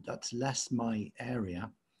investment, that's less my area.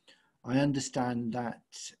 I understand that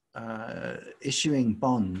issuing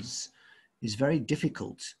bonds is very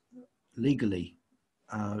difficult legally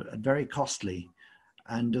and very costly.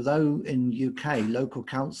 And although in UK, local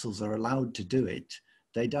councils are allowed to do it,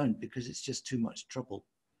 they don't, because it's just too much trouble.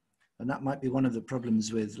 And that might be one of the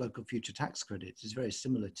problems with local future tax credits. It's very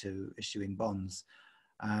similar to issuing bonds.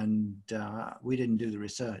 And we didn't do the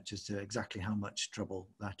research as to exactly how much trouble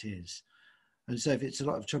that is. And so if it's a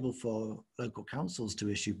lot of trouble for local councils to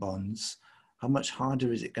issue bonds, how much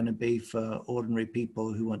harder is it going to be for ordinary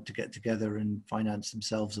people who want to get together and finance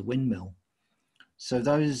themselves a windmill? So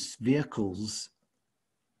those vehicles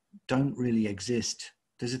don't really exist.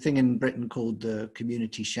 There's a thing in Britain called the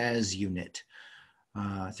Community Shares Unit.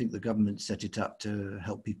 I think the government set it up to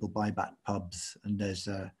help people buy back pubs, and there's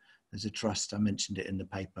a trust, I mentioned it in the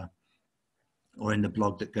paper or in the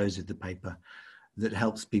blog that goes with the paper, that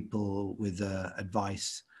helps people with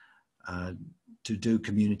advice to do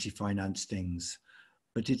community finance things.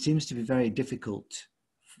 But it seems to be very difficult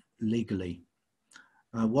legally.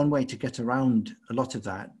 One way to get around a lot of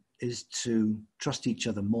that is to trust each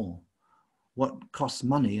other more. What costs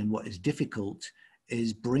money and what is difficult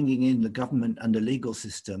is bringing in the government and the legal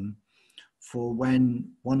system for when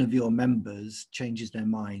one of your members changes their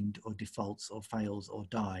mind or defaults or fails or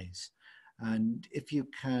dies. And if you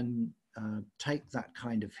can take that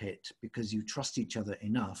kind of hit because you trust each other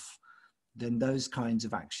enough, then those kinds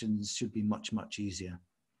of actions should be much, much easier.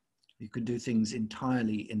 You could do things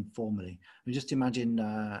entirely informally. And just imagine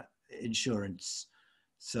insurance.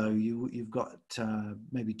 So you've got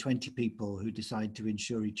maybe 20 people who decide to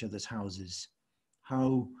insure each other's houses.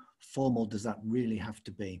 How formal does that really have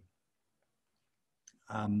to be?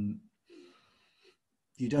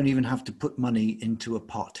 You don't even have to put money into a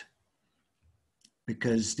pot,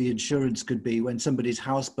 because the insurance could be when somebody's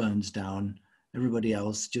house burns down, everybody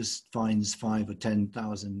else just finds £5,000 or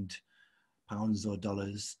 £10,000 or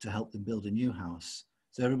dollars to help them build a new house.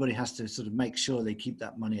 So everybody has to sort of make sure they keep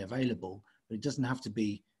that money available, but it doesn't have to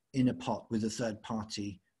be in a pot with a third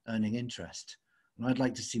party earning interest. And I'd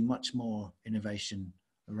like to see much more innovation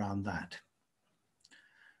around that.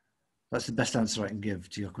 That's the best answer I can give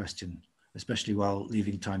to your question, especially while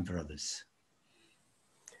leaving time for others.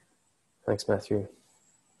 Thanks, Matthew.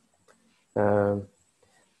 I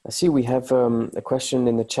see we have a question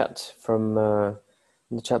in the chat from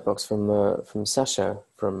in the chat box from Sasha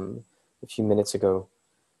from a few minutes ago.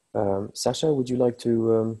 Sasha, would you like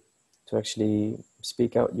to actually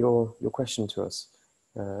speak out your question to us?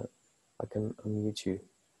 I can unmute you.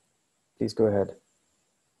 Please go ahead.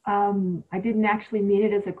 I didn't actually mean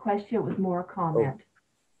it as a question, it was more a comment.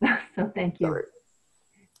 Oh. So thank you. Sorry.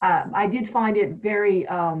 I did find it very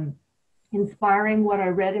inspiring what I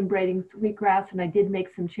read in Braiding Wheatgrass, and I did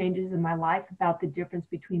make some changes in my life about the difference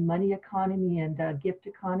between money economy and gift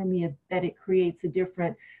economy, that it creates a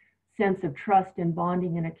different sense of trust and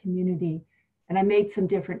bonding in a community. And I made some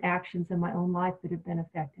different actions in my own life that have been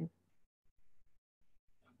effective.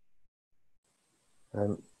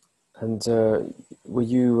 Were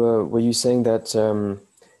you saying that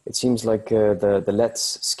it seems like the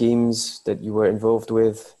Let's schemes that you were involved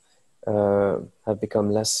with have become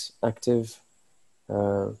less active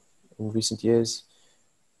in recent years?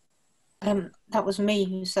 That was me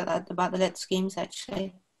who said that about the Let's schemes,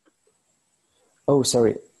 actually. Oh,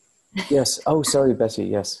 sorry. Yes. Oh, sorry, Betty.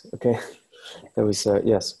 Yes. Okay. That was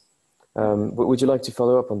yes. Would you like to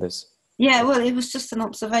follow up on this? Yeah, well, it was just an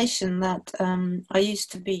observation that I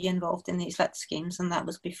used to be involved in these Let's schemes, and that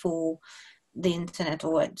was before the internet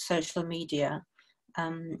or social media.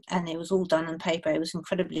 And it was all done on paper. It was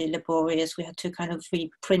incredibly laborious. We had to kind of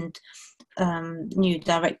reprint new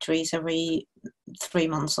directories every 3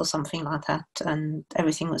 months or something like that, and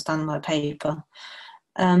everything was done by paper.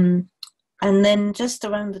 And then just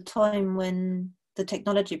around the time when the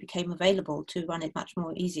technology became available to run it much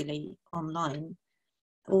more easily online,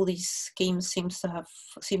 all these schemes seem to have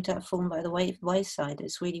fallen by the wayside.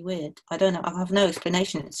 It's really weird. I don't know. I have no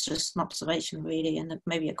explanation. It's just an observation, really, and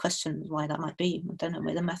maybe a question why that might be. I don't know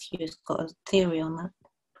whether Matthew's got a theory on that.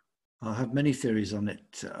 I have many theories on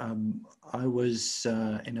it. I was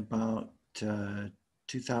in about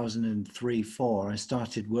 2003-04. I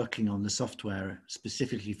started working on the software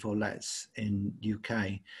specifically for Let's in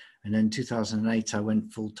UK, and then 2008 I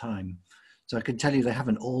went full time. So I can tell you they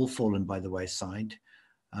haven't all fallen by the wayside.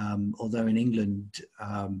 Although in England,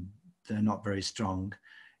 they're not very strong.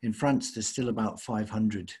 In France, there's still about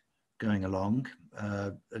 500 going along,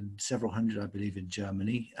 and several hundred, I believe, in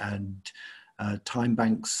Germany, and time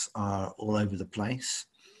banks are all over the place.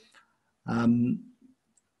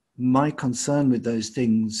 My concern with those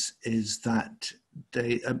things is that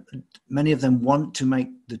many of them want to make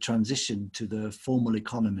the transition to the formal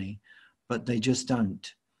economy, but they just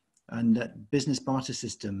don't. And that business barter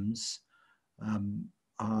systems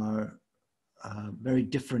are very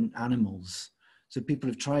different animals. So people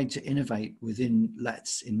have tried to innovate within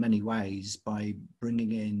Let's in many ways by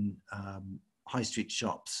bringing in high street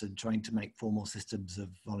shops and trying to make formal systems of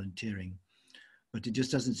volunteering, but it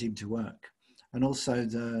just doesn't seem to work. And also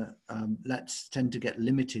the Let's tend to get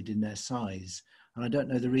limited in their size. And I don't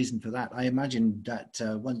know the reason for that. I imagined that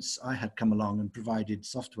once I had come along and provided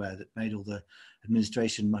software that made all the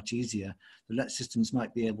administration much easier, the Let's systems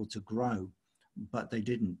might be able to grow, but they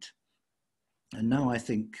didn't. And now I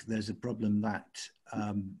think there's a problem that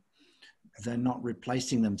they're not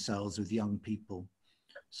replacing themselves with young people.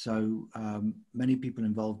 So many people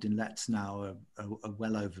involved in Let's now are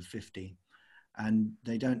well over 50, and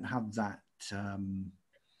they don't have that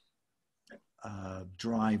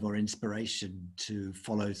drive or inspiration to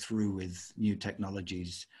follow through with new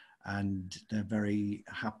technologies. And they're very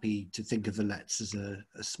happy to think of the Let's as a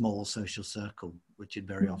small social circle, which it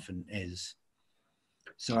very often is.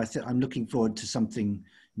 So I'm looking forward to something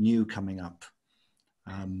new coming up,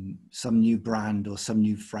 some new brand or some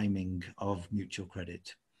new framing of mutual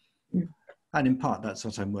credit. Mm. And in part, that's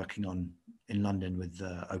what I'm working on in London with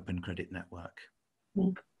the Open Credit Network.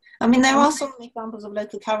 Mm. I mean, there are some examples of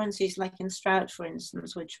local currencies, like in Stroud, for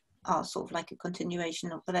instance, which are sort of like a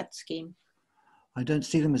continuation of the Let's scheme. I don't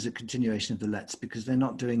see them as a continuation of the LETs because they're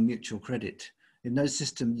not doing mutual credit. In those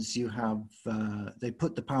systems, you have, they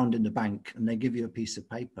put the pound in the bank and they give you a piece of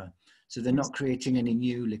paper. So they're not creating any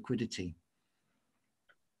new liquidity.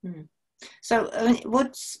 Hmm. So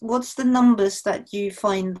what's the numbers that you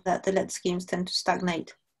find that the LET schemes tend to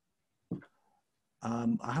stagnate?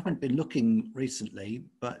 I haven't been looking recently,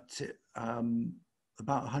 but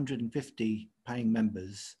about 150 paying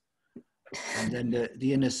members. And then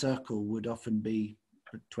the inner circle would often be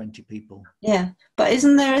 20 people. Yeah, but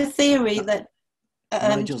isn't there a theory that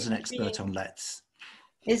Nigel's an expert on LETs.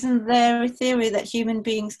 Isn't there a theory that human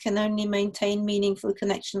beings can only maintain meaningful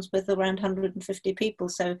connections with around 150 people?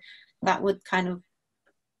 So that would kind of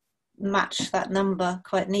match that number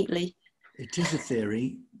quite neatly. It is a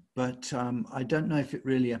theory, but I don't know if it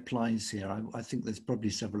really applies here. I think there's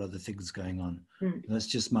probably several other things going on. That's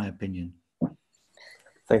just my opinion.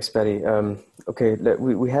 Thanks, Betty. Okay,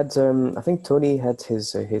 we had, I think Tony had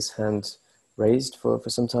his hand raised for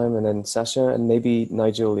some time, and then Sasha, and maybe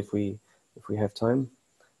Nigel if we have time.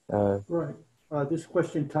 Right. This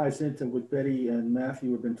question ties into what Betty and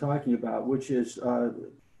Matthew have been talking about, which is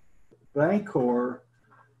Bancor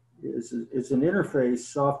is an interface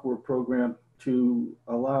software program to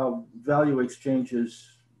allow value exchanges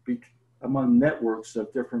among networks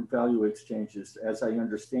of different value exchanges, as I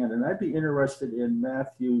understand. And I'd be interested in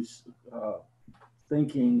Matthew's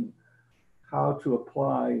thinking how to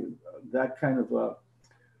apply that kind of a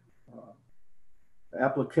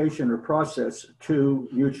application or process to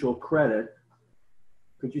mutual credit.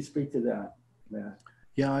 Could you speak to that, Matt?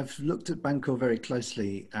 Yeah, I've looked at Bancor very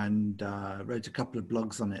closely and wrote a couple of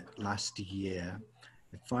blogs on it last year.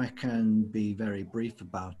 If I can be very brief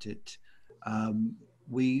about it,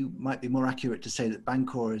 we might be more accurate to say that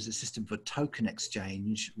Bancor is a system for token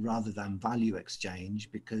exchange rather than value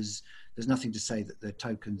exchange, because there's nothing to say that the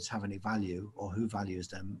tokens have any value or who values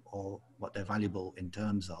them or what they're valuable in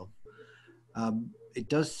terms of. It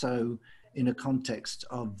does so in a context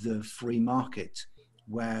of the free market,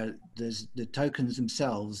 where the tokens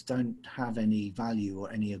themselves don't have any value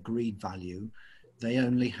or any agreed value. They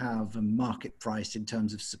only have a market price in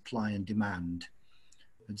terms of supply and demand.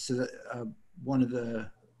 And so that, one of the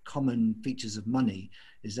common features of money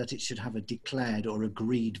is that it should have a declared or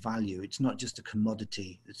agreed value. It's not just a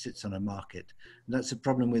commodity that sits on a market. And that's a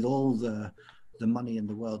problem with all the money in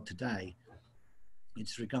the world today.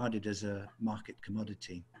 It's regarded as a market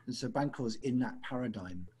commodity. And so Bancor is in that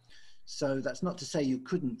paradigm. So that's not to say you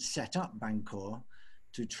couldn't set up Bancor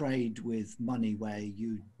to trade with money where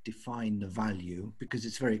you define the value, because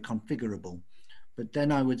it's very configurable. But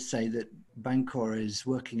then I would say that Bancor is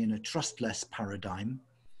working in a trustless paradigm.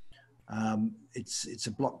 It's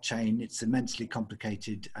a blockchain, it's immensely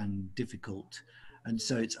complicated and difficult. And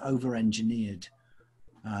so it's over-engineered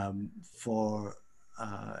for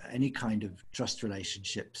any kind of trust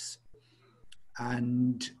relationships.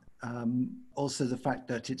 And also the fact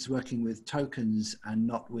that it's working with tokens and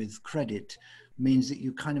not with credit means that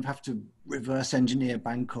you kind of have to reverse engineer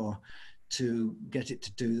Bancor to get it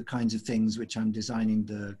to do the kinds of things which I'm designing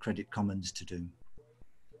the credit commons to do.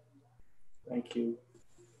 Thank you.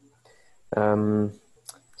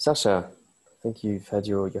 Sasha, I think you've had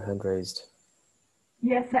your hand raised.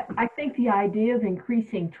 Yes, I think the idea of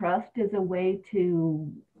increasing trust as a way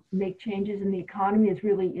to make changes in the economy is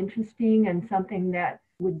really interesting and something that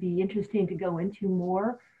would be interesting to go into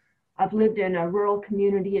more. I've lived in a rural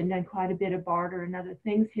community and done quite a bit of barter and other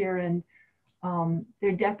things here, and there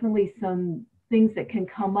are definitely some things that can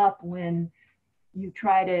come up when you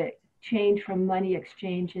try to change from money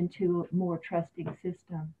exchange into a more trusting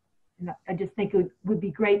system. And I just think it would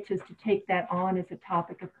be great just to take that on as a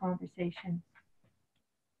topic of conversation.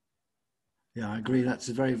 Yeah, I agree. That's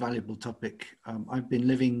a very valuable topic. I've been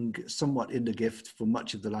living somewhat in the gift for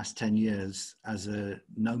much of the last 10 years as a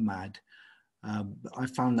nomad. I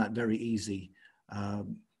found that very easy,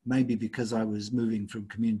 maybe because I was moving from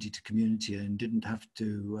community to community and didn't have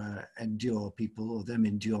to endure people or them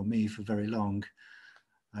endure me for very long.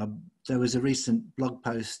 There was a recent blog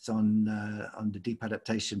post on the Deep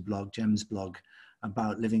Adaptation blog, Jem's blog,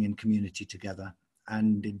 about living in community together.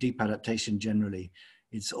 And in Deep Adaptation generally,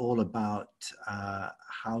 it's all about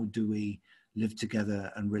how do we live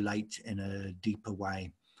together and relate in a deeper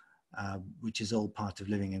way, which is all part of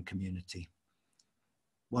living in community.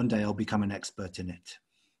 One day I'll become an expert in it.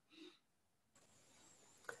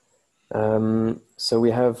 So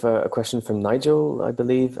we have a question from Nigel, I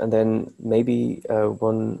believe, and then maybe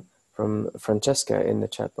one from Francesca in the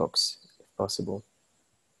chat box, if possible.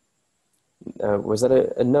 Was that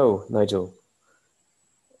a no, Nigel?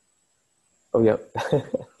 Oh, yeah.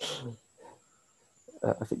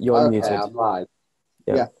 I think you're muted. I'm live.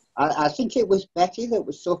 Yeah. I think it was Betty that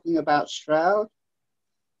was talking about Stroud.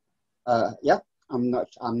 Yeah, I'm not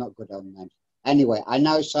good on names. Anyway, I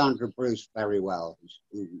know Sandra Bruce very well,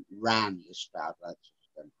 who ran the Stroud Lab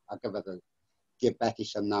system. I'll give Betty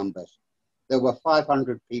some numbers. There were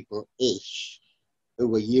 500 people-ish who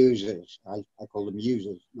were users. I call them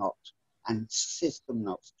users, and system,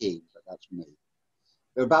 not scheme, but that's me.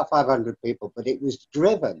 There were about 500 people, but it was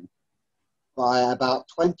driven by about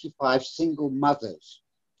 25 single mothers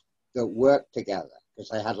that worked together because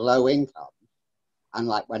they had low income. And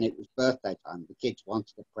like when it was birthday time, the kids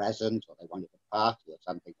wanted a present or they wanted a party or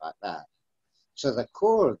something like that. So the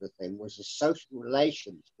core of the thing was the social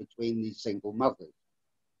relations between these single mothers.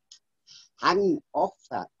 Hanging off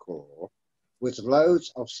that core was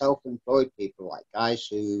loads of self-employed people, like guys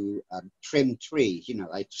who trim trees,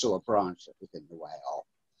 they saw a branch that was in the way, or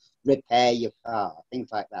repair your car,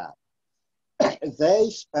 things like that.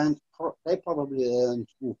 They probably earned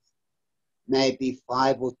maybe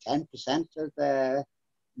 5 or 10% of their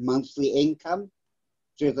monthly income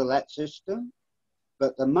through the let system.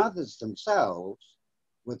 But the mothers themselves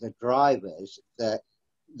were the drivers that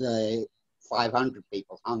the 500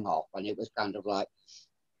 people hung off, and it was kind of like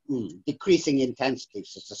decreasing intensity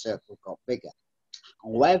as the circle got bigger.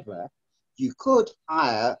 However, you could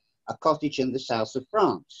hire a cottage in the south of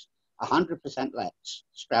France, 100% lets,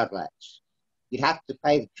 Stroud lets. You'd have to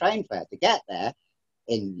pay the train fare to get there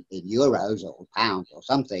in euros or pounds or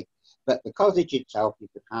something, but the cottage itself you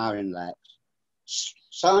could hire in lets.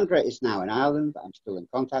 Sandra is now in Ireland. I'm still in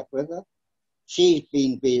contact with her. She's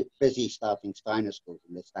been busy starting Steiner schools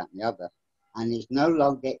and this, that, and the other, and is no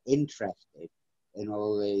longer interested in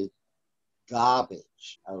all the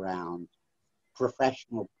garbage around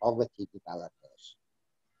professional poverty developers.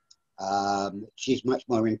 She's much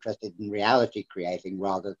more interested in reality creating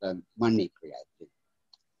rather than money creating,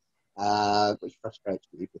 which frustrates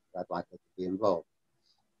me because I'd like her to be involved.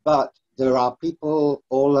 But there are people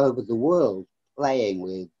all over the world playing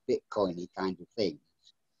with Bitcoin-y kind of things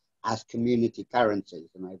as community currencies.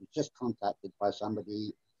 And I was just contacted by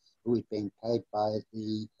somebody who is being paid by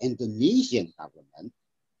the Indonesian government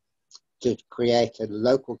to create a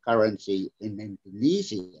local currency in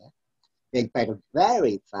Indonesia, being paid a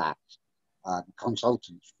very fat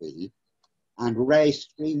consultant's fee, and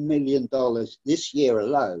raised $3 million this year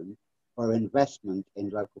alone for investment in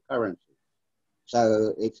local currency.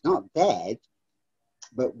 So it's not dead,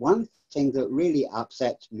 but one thing that really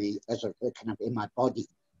upsets me as a kind of in my body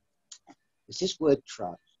is this word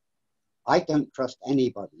trust. I don't trust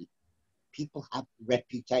anybody. People have a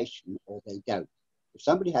reputation or they don't. If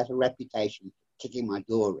somebody has a reputation for kicking my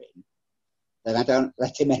door in, then I don't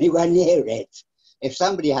let him anywhere near it. If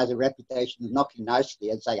somebody has a reputation of knocking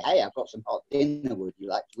nicely and saying, hey, I've got some hot dinner, would you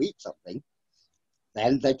like to eat something?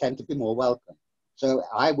 Then they tend to be more welcome. So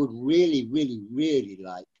I would really, really, really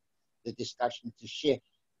like the discussion to shift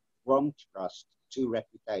from trust to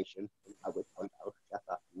reputation, at which point I'll shut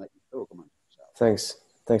up and let you talk amongst yourself.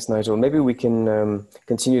 Thanks, Nigel. Maybe we can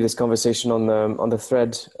continue this conversation on the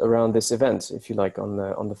thread around this event, if you like, on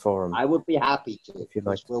the forum. I would be happy to, if you'd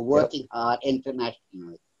like. We're working hard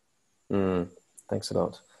internationally. Thanks a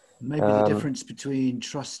lot. Maybe the difference between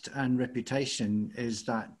trust and reputation is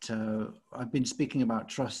that I've been speaking about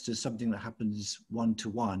trust as something that happens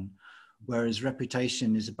one-to-one, whereas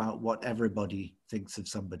reputation is about what everybody thinks of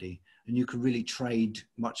somebody. And you can really trade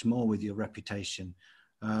much more with your reputation.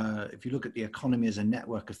 If you look at the economy as a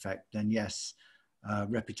network effect, then yes,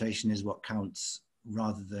 reputation is what counts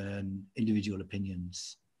rather than individual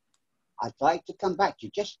opinions. I'd like to come back to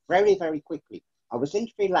you just very, very quickly. I was in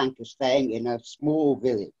Sri Lanka staying in a small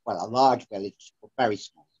village, well, a large village, a very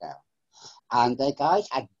small town. And the guys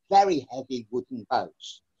had very heavy wooden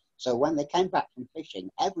boats. So when they came back from fishing,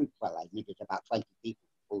 I needed about 20 people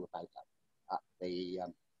to pull the boat up the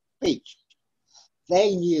beach.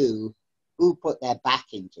 They knew who put their back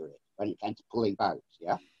into it when it came to pulling boats,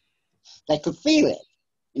 yeah? They could feel it.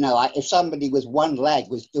 Like if somebody with one leg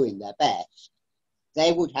was doing their best,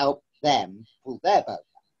 they would help them pull their boat up.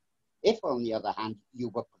 If, on the other hand, you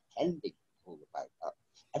were pretending to pull the boat up,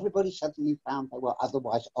 everybody suddenly found they were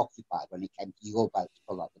otherwise occupied when it came to your boat to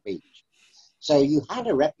pull up the beach. So you had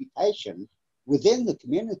a reputation within the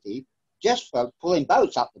community just for pulling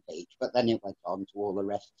boats up the beach, but then it went on to all the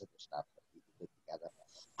rest of the stuff that people did together.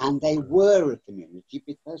 And they were a community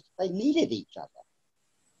because they needed each other.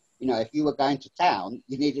 If you were going to town,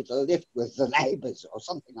 you needed to live with the neighbors or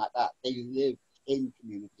something like that. They lived in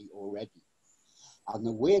community already. And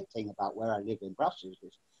the weird thing about where I live in Brussels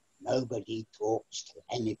is nobody talks to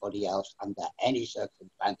anybody else under any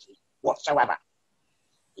circumstances whatsoever.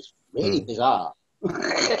 It's really bizarre.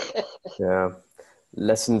 Yeah.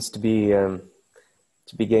 lessons to be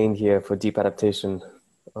gained here for deep adaptation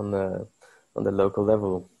on the local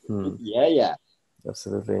level. Yeah.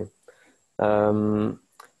 Absolutely.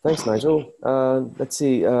 Thanks, Nigel. Let's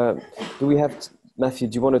see. Do we have Matthew?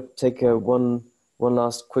 Do you want to take one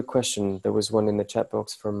last quick question? There was one in the chat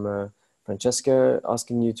box from Francesca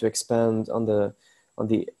asking you to expand on the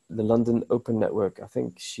London Open Network. I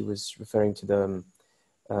think she was referring to the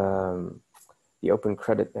Open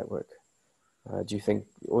Credit Network. Do you think,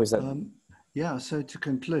 or is that? Yeah, so to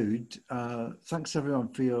conclude, thanks everyone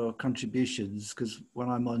for your contributions, because when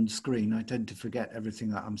I'm on screen, I tend to forget everything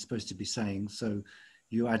that I'm supposed to be saying. So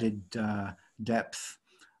you added depth.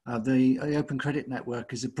 The Open Credit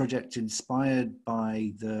Network is a project inspired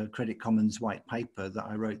by the Credit Commons white paper that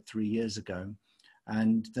I wrote 3 years ago.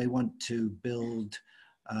 And they want to build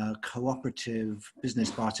cooperative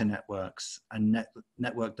business partner networks and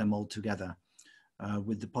network them all together.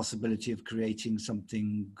 With the possibility of creating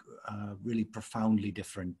something really profoundly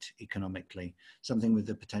different economically, something with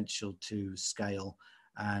the potential to scale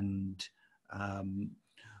and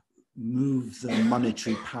move the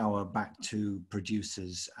monetary power back to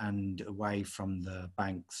producers and away from the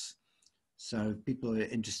banks. So if people are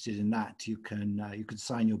interested in that, you could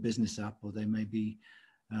sign your business up, or they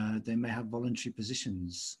may have voluntary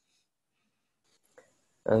positions.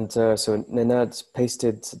 And so Nenad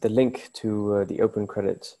pasted the link to the Open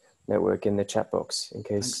Credit Network in the chat box in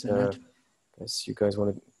case you guys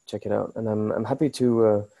want to check it out. And I'm happy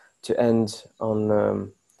to end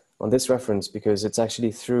on this reference, because it's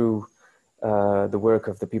actually through the work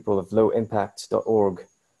of the people of lowimpact.org,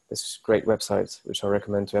 this great website which I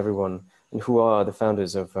recommend to everyone, and who are the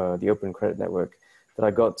founders of the Open Credit Network, that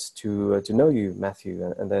I got to know you,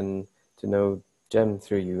 Matthew, and then to know Jem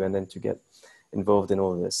through you, and then to get involved in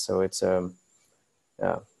all of this. So it's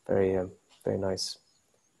very nice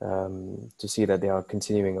to see that they are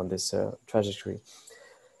continuing on this trajectory.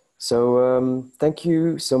 So thank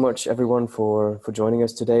you so much, everyone, for joining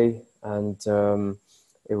us today, and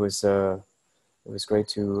it was great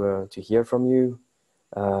to hear from you.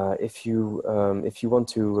 If you want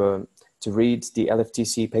to read the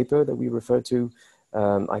LFTC paper that we referred to,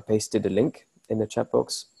 I pasted a link in the chat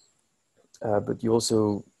box, but you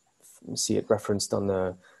also see it referenced on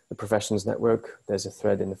the Professions Network. There's a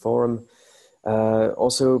thread in the forum.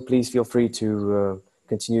 Also, please feel free to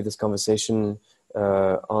continue this conversation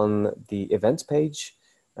on the event page.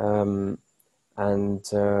 And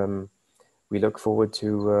we look forward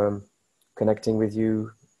to connecting with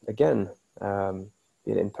you again,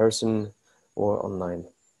 be it in person or online.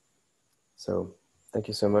 So thank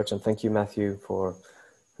you so much. And thank you, Matthew, for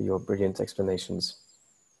your brilliant explanations.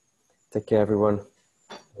 Take care, everyone.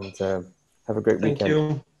 And have a great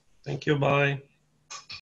weekend. Thank you. Bye.